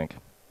reasonable, I think.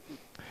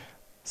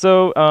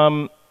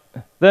 So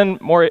then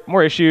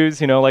more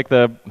issues, like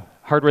the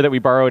hardware that we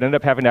borrowed ended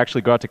up having to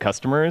actually go out to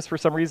customers for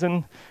some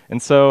reason,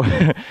 and so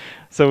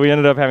so we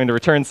ended up having to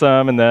return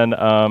some, and then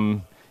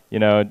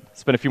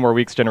spent a few more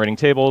weeks generating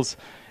tables,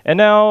 and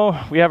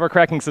now we have our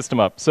cracking system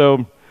up.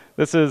 So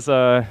this is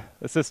a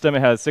system.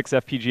 It has 6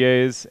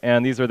 FPGAs,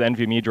 and these are the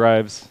NVMe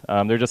drives.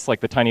 They're just like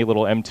the tiny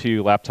little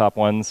M2 laptop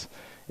ones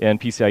and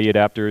PCIe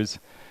adapters.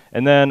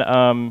 And then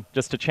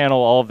just to channel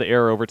all of the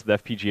air over to the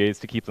FPGAs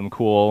to keep them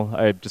cool,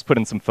 I just put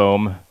in some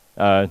foam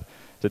to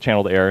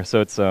channel the air.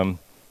 So it's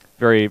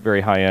very,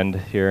 very high end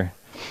here.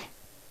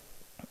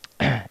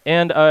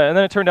 And then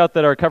it turned out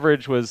that our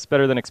coverage was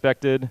better than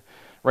expected.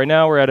 Right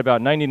now we're at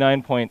about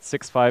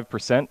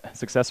 99.65%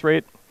 success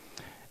rate.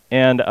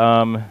 And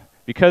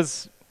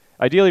because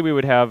ideally we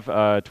would have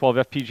 12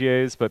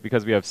 FPGAs, but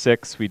because we have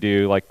 6, we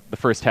do like the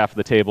first half of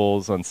the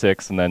tables on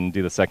 6 and then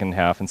do the second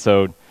half. And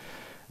so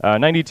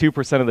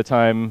 92% of the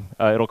time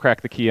it'll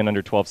crack the key in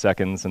under 12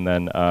 seconds, and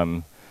then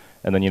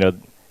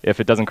if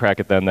it doesn't crack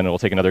it then it'll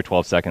take another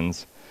 12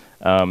 seconds.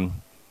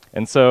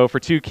 And so for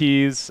 2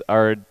 keys,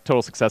 our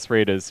total success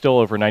rate is still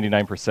over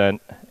 99%,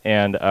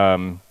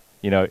 and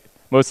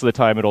most of the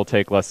time it'll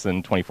take less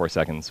than 24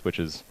 seconds, which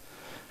is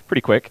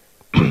pretty quick.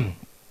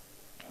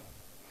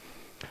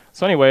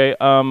 So anyway,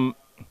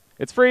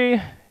 it's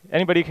free.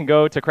 Anybody can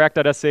go to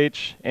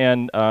crack.sh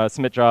and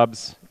submit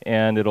jobs,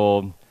 and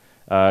it'll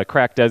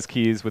crack DES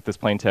keys with this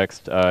plain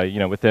text,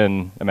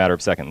 within a matter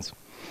of seconds.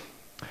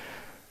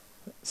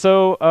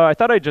 So I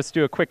thought I'd just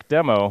do a quick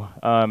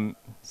demo,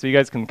 so you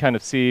guys can kind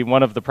of see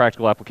one of the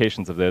practical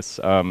applications of this.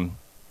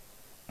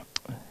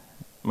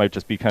 Might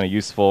just be kind of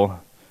useful,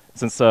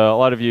 since a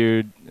lot of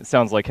you, it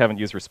sounds like, haven't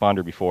used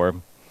Responder before.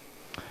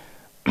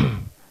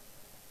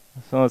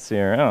 So let's see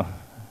here. Oh,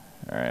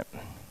 all right.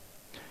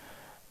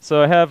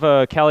 So I have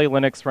Kali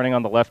Linux running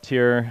on the left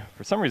here.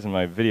 For some reason,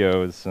 my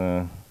video is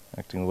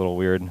acting a little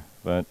weird,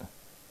 but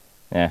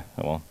oh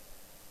well.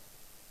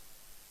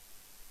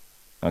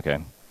 Okay.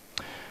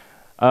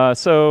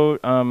 So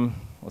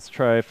let's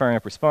try firing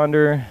up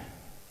Responder.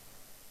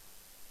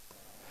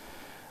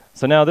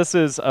 So now this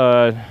is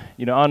on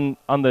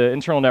the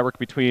internal network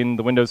between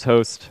the Windows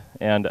host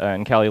and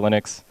Kali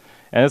Linux,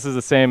 and this is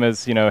the same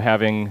as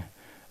having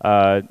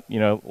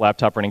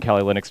laptop running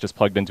Kali Linux just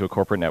plugged into a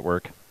corporate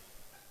network.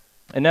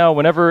 And now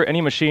whenever any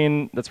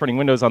machine that's running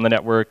Windows on the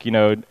network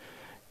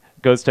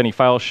goes to any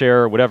file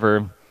share or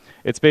whatever,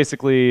 it's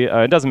basically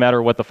it doesn't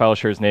matter what the file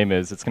share's name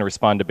is. It's going to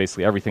respond to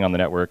basically everything on the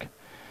network.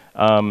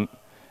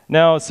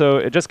 Now, so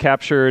it just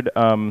captured,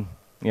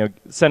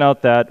 sent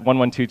out that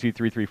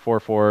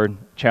 112.233.44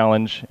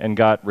 challenge and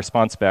got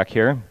response back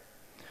here.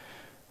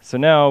 So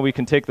now we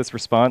can take this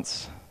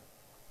response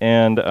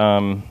and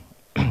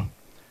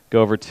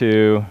go over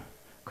to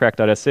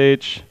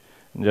crack.sh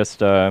and just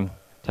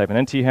type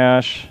an NT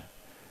hash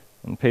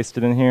and paste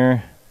it in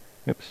here.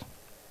 Oops.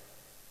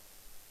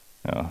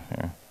 Oh,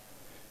 here.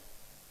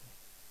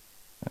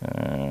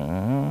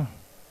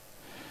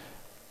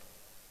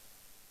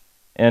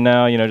 And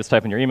now, just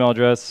type in your email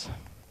address.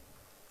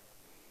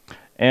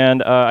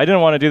 And I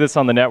didn't want to do this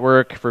on the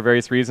network for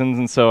various reasons,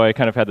 and so I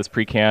kind of had this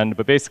pre-canned.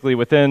 But basically,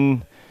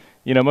 within,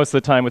 most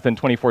of the time, within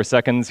 24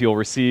 seconds, you'll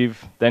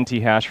receive the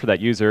NT hash for that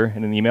user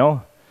in an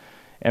email.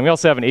 And we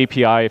also have an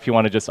API if you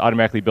want to just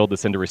automatically build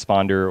this into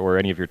Responder or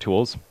any of your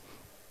tools.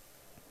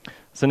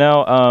 So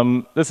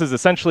now, this is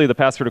essentially the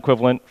password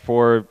equivalent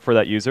for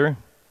that user.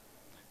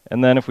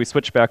 And then if we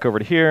switch back over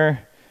to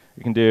here,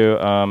 we can do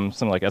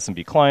something like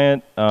SMB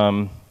client.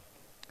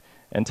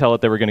 And tell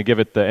it that we're going to give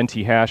it the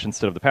NT hash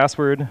instead of the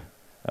password.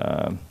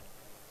 And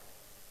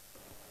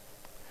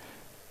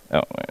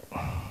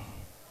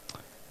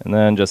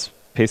then just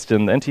paste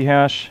in the NT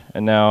hash,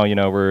 and now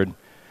we're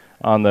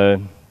on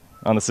the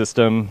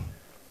system.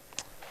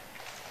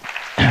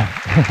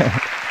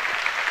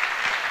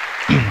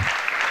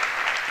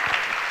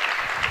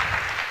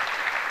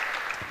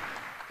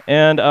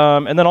 And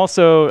then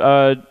also,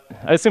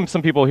 I assume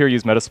some people here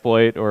use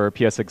Metasploit or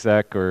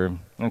PSExec or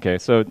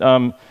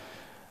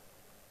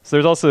so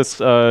there's also this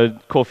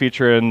cool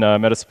feature in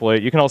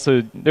Metasploit. You can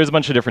also, there's a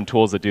bunch of different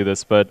tools that do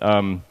this, but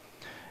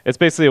it's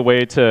basically a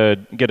way to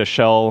get a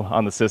shell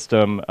on the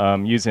system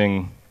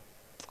using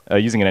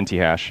an NT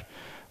hash.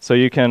 So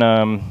you can,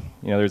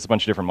 there's a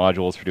bunch of different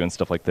modules for doing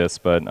stuff like this,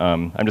 but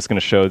I'm just going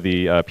to show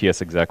the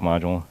PSExec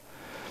module.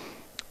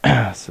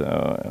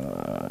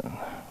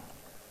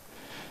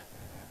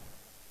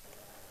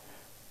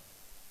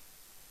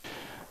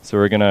 So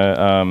we're going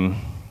to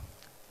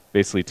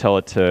basically tell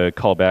it to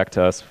call back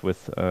to us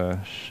with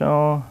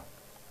shell.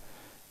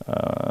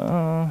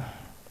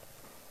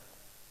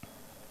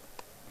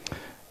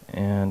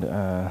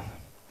 And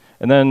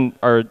then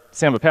our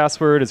Samba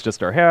password is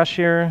just our hash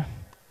here.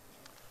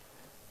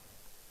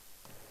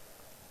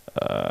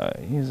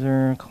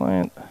 User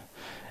client.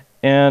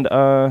 And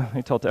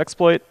we tell it to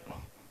exploit.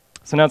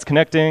 So now it's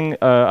connecting,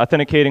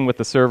 authenticating with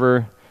the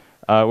server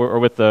or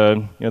with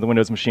the the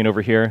Windows machine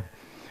over here,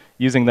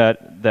 using that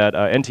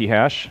NT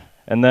hash,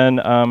 and then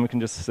we can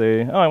just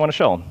say, oh, I want a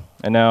shell,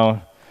 and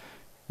now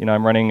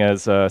I'm running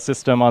as a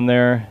system on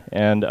there,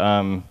 and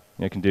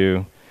I can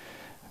do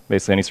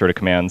basically any sort of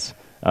commands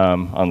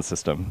on the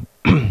system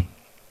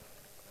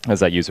as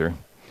that user.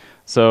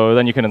 So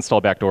then you can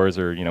install backdoors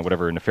or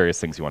whatever nefarious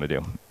things you want to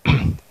do.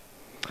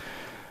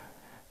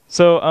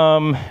 So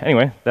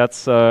anyway,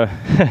 that's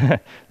the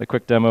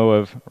quick demo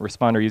of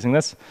Responder using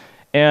this.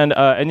 And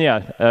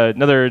yeah,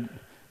 another,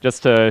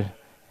 just to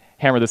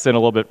hammer this in a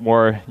little bit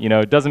more,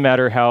 it doesn't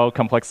matter how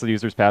complex the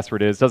user's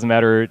password is. Doesn't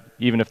matter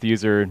even if the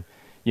user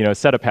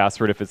set a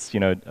password, if it's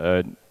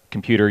a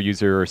computer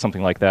user or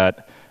something like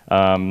that.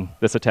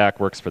 This attack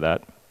works for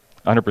that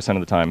 100% of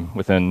the time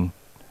within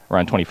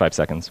around 25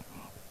 seconds.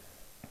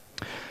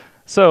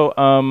 So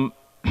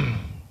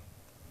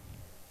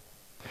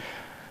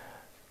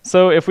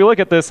so if we look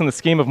at this in the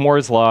scheme of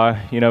Moore's law,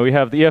 we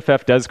have the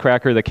EFF DES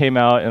Cracker that came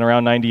out in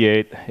around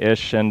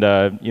 98-ish, and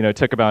it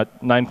took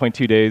about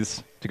 9.2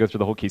 days to go through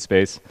the whole key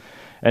space.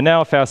 And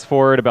now, fast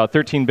forward about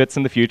 13 bits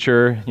in the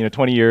future,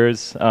 20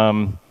 years,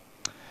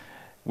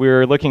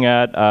 we're looking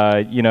at,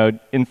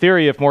 in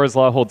theory, if Moore's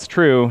law holds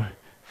true,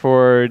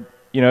 for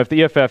if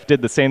the EFF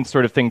did the same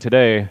sort of thing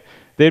today,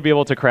 they'd be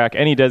able to crack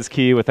any DES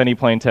key with any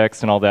plain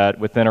text and all that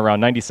within around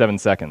 97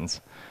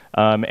 seconds.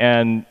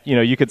 And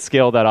you could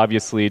scale that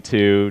obviously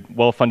to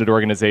well-funded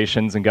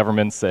organizations and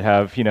governments that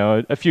have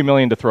a few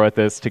million to throw at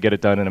this to get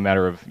it done in a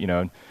matter of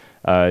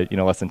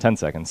less than 10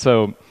 seconds.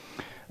 So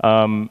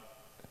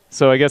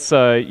I guess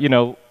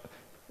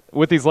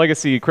with these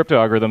legacy crypto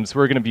algorithms,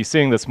 we're going to be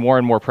seeing this more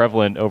and more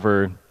prevalent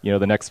over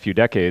the next few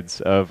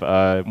decades of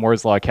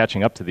Moore's law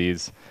catching up to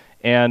these.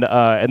 And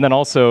then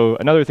also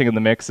another thing in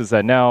the mix is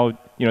that now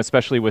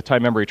especially with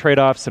time memory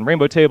trade-offs and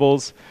rainbow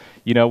tables,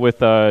 with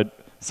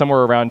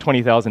somewhere around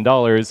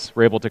 $20,000,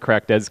 we're able to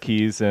crack DES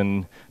keys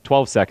in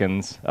 12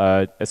 seconds,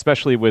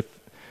 especially with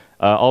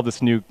all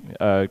this new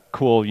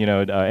cool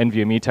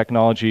NVMe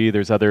technology.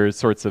 There's other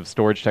sorts of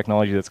storage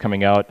technology that's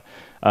coming out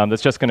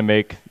that's just going to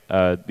make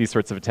these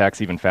sorts of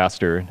attacks even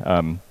faster.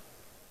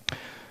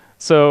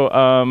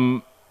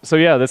 So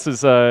yeah, this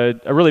is a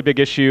really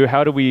big issue.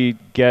 How do we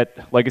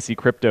get legacy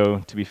crypto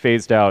to be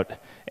phased out?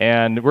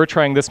 And we're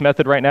trying this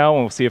method right now,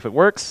 and we'll see if it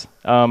works.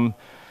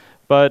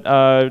 But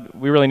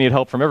we really need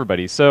help from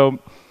everybody. So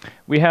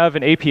we have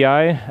an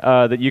API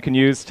that you can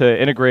use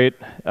to integrate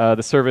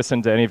the service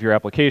into any of your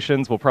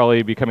applications. We'll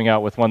probably be coming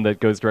out with one that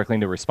goes directly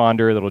into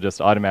Responder that'll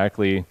just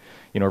automatically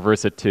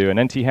reverse it to an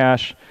NT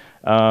hash.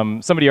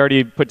 Somebody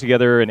already put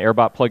together an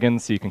AirBot plugin,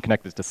 so you can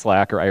connect it to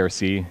Slack or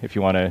IRC if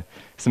you want to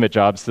submit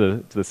jobs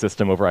to the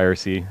system over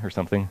IRC or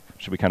something.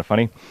 Should be kind of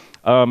funny.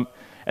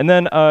 And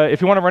then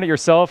if you want to run it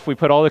yourself, we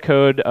put all the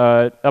code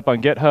up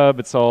on GitHub.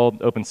 It's all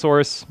open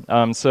source.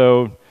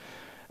 So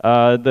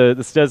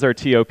this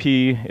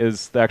DesRT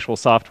is the actual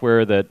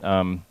software that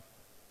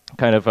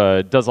kind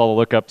of does all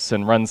the lookups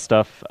and runs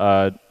stuff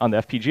on the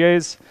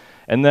FPGAs.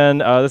 And then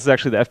this is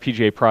actually the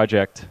FPGA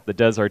project, the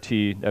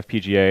DesRT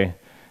FPGA.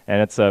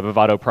 And it's a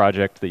Vivado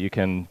project that you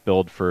can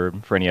build for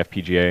any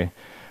FPGA.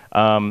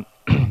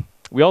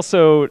 We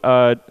also,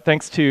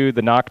 thanks to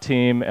the NOC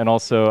team and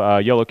also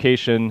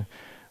Yolocation,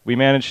 we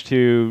managed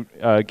to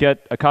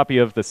get a copy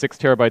of the 6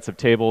 terabytes of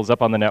tables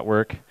up on the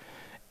network.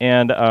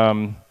 And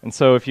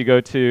so if you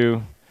go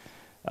to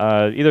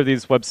either of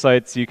these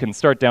websites, you can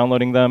start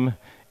downloading them.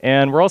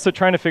 And we're also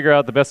trying to figure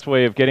out the best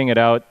way of getting it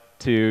out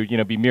to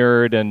be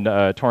mirrored and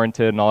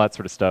torrented and all that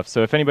sort of stuff.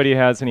 So if anybody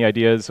has any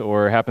ideas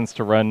or happens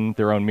to run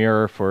their own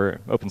mirror for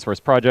open source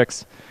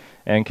projects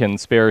and can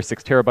spare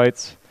 6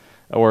 terabytes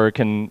or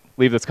can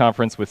leave this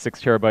conference with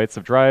 6 terabytes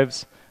of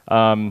drives,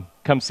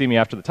 come see me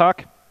after the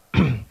talk.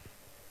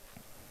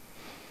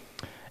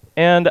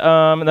 And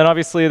then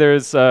obviously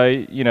there's,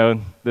 all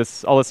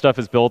this stuff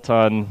is built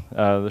on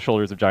the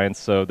shoulders of giants.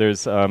 So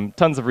there's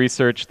tons of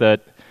research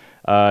that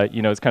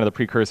is kind of the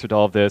precursor to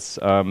all of this.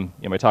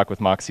 My talk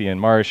with Moxie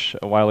and Marsh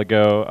a while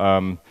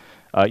ago.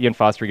 Ian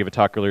Foster gave a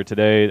talk earlier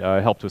today,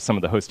 helped with some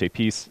of the host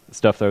AP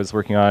stuff that I was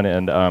working on.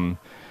 And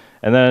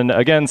then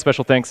again,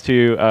 special thanks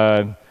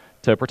to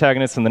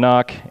Protagonists in the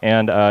NOC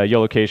and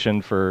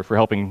Yolocation for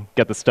helping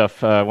get the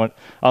stuff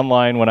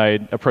online when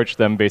I approached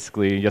them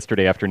basically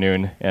yesterday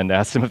afternoon and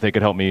asked them if they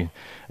could help me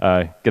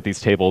get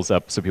these tables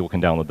up so people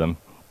can download them.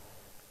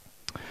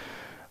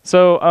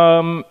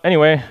 So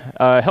anyway,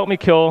 help me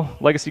kill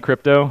legacy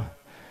crypto.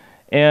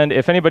 And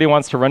if anybody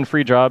wants to run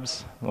free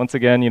jobs, once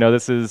again,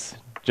 this is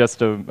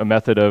just a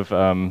method of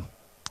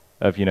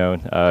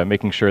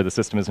making sure the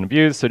system isn't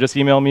abused. So just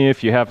email me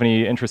if you have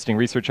any interesting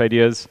research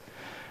ideas.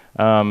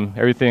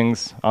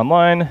 Everything's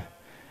online.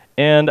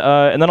 And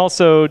then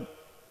also,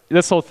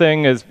 this whole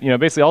thing is,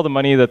 basically all the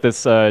money that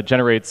this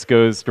generates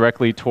goes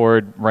directly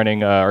toward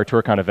running our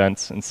TourCon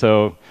events. And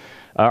so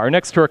our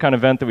next TourCon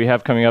event that we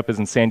have coming up is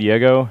in San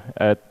Diego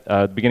at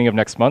the beginning of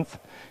next month.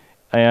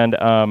 And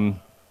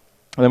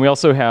then we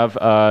also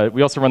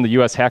run the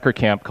US Hacker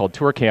Camp called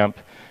Tour Camp.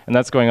 and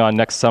that's going on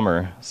next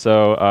summer.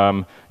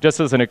 So just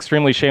as an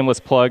extremely shameless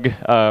plug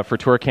for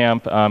tour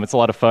camp, it's a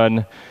lot of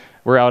fun.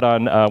 We're out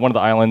on one of the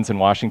islands in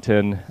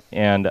Washington,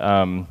 and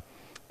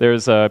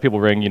there's people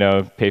bring,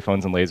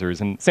 payphones and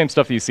lasers and same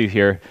stuff that you see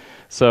here.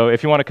 So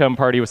if you want to come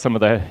party with some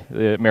of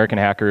the American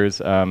hackers,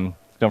 don't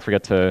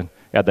forget to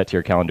add that to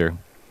your calendar.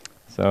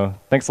 So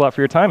thanks a lot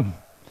for your time.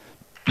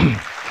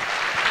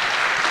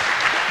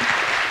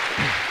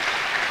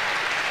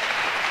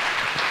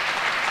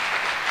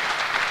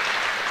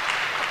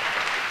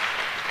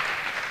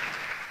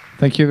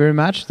 Thank you very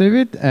much,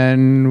 David.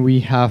 And we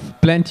have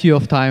plenty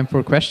of time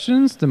for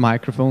questions. The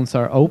microphones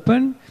are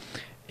open.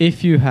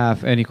 If you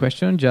have any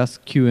question,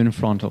 just queue in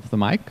front of the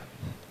mic.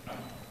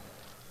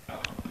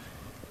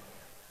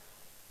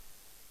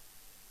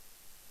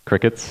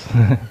 Crickets.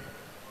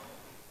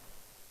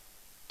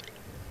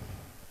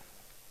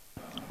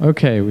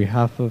 Okay, we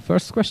have a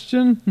first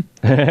question.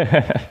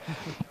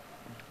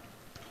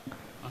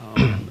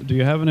 Do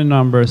you have any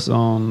numbers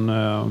on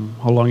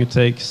how long it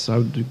takes,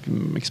 how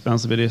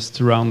expensive it is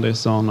to run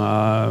this on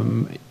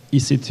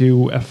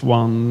EC2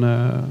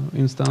 F1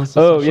 instance?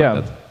 Oh, yeah.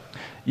 Like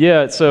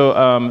yeah, so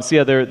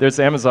there's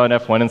Amazon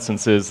F1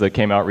 instances that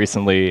came out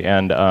recently,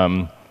 and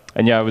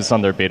yeah, I was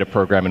on their beta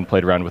program and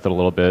played around with it a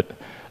little bit.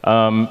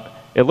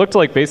 It looked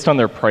like based on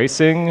their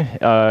pricing,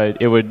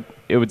 it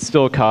would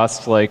still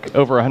cost like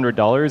over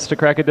 $100 to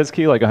crack a disk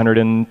key, like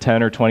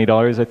 $110 or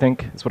 $20, I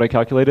think, is what I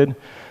calculated.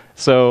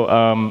 So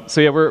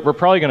yeah, we're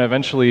probably going to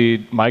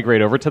eventually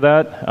migrate over to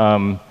that,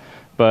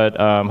 but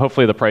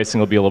hopefully the pricing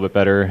will be a little bit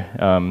better,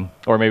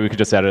 or maybe we could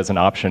just add it as an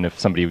option if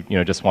somebody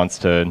just wants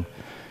to,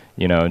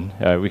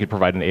 we could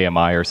provide an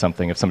AMI or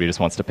something if somebody just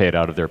wants to pay it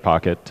out of their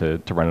pocket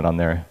to run it on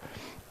there.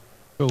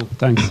 Cool,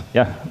 thanks.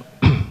 Yeah.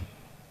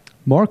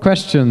 More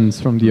questions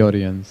from the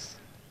audience.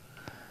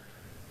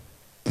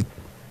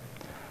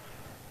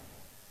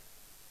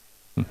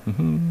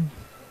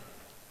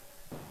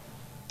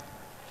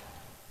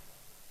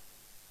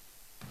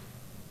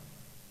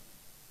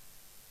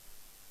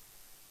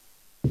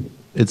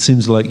 It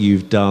seems like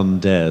you've done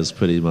DES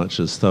pretty much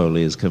as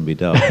thoroughly as can be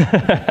done.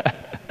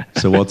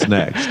 So what's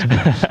next?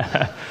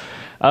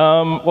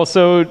 Well,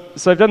 so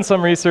I've done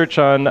some research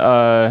on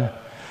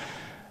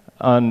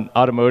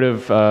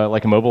automotive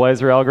like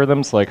immobilizer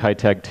algorithms like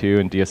HiTag2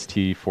 and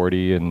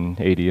DST40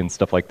 and 80 and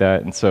stuff like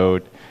that. And so,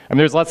 I mean,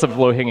 there's lots of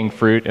low-hanging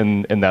fruit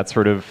in that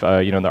sort of,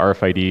 in the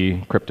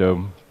RFID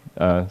crypto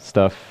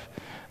stuff.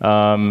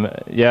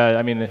 Yeah,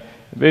 I mean,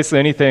 basically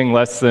anything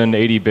less than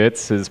 80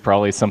 bits is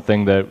probably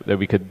something that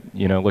we could,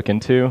 look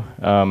into.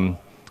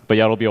 But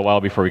yeah, it'll be a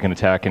while before we can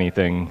attack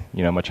anything,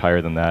 much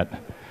higher than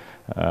that.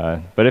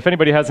 But if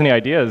anybody has any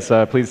ideas,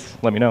 please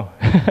let me know.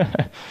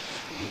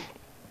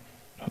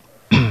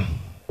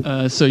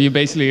 So you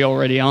basically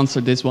already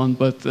answered this one,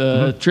 but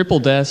triple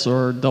DES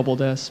or double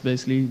DES,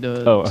 basically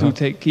the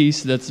two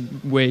keys, that's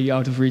way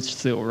out of reach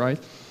still, right?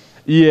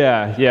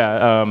 Yeah.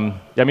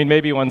 I mean,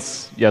 maybe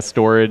once,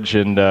 storage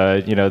and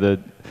the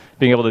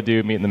being able to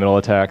do meet in the middle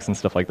attacks and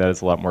stuff like that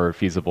is a lot more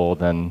feasible,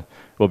 then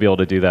we'll be able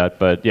to do that.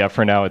 But yeah,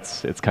 for now,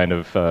 it's kind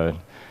of.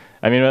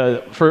 I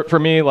mean, for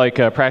me, like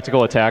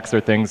practical attacks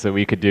are things that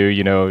we could do,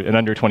 in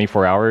under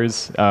 24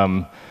 hours.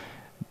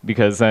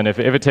 Because then if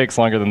it takes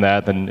longer than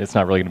that, then it's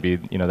not really going to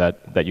be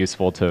that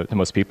useful to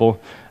most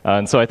people.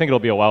 And so I think it'll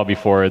be a while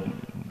before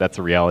that's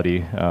a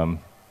reality.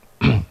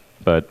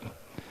 But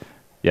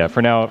yeah,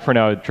 for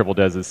now, triple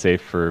DES is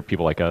safe for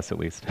people like us, at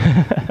least.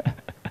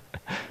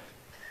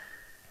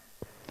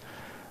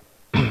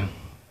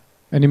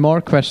 Any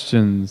more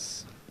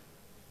questions?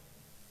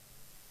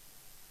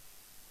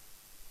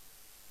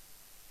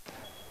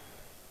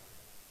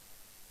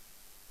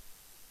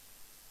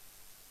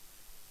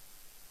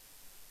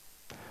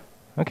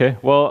 Okay,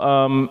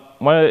 well,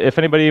 if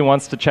anybody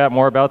wants to chat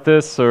more about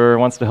this or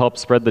wants to help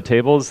spread the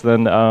tables,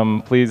 then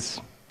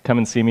please come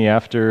and see me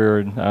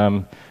after.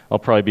 I'll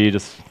probably be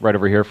just right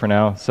over here for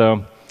now.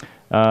 So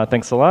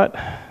thanks a lot.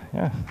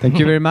 Yeah. Thank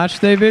you very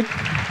much, David.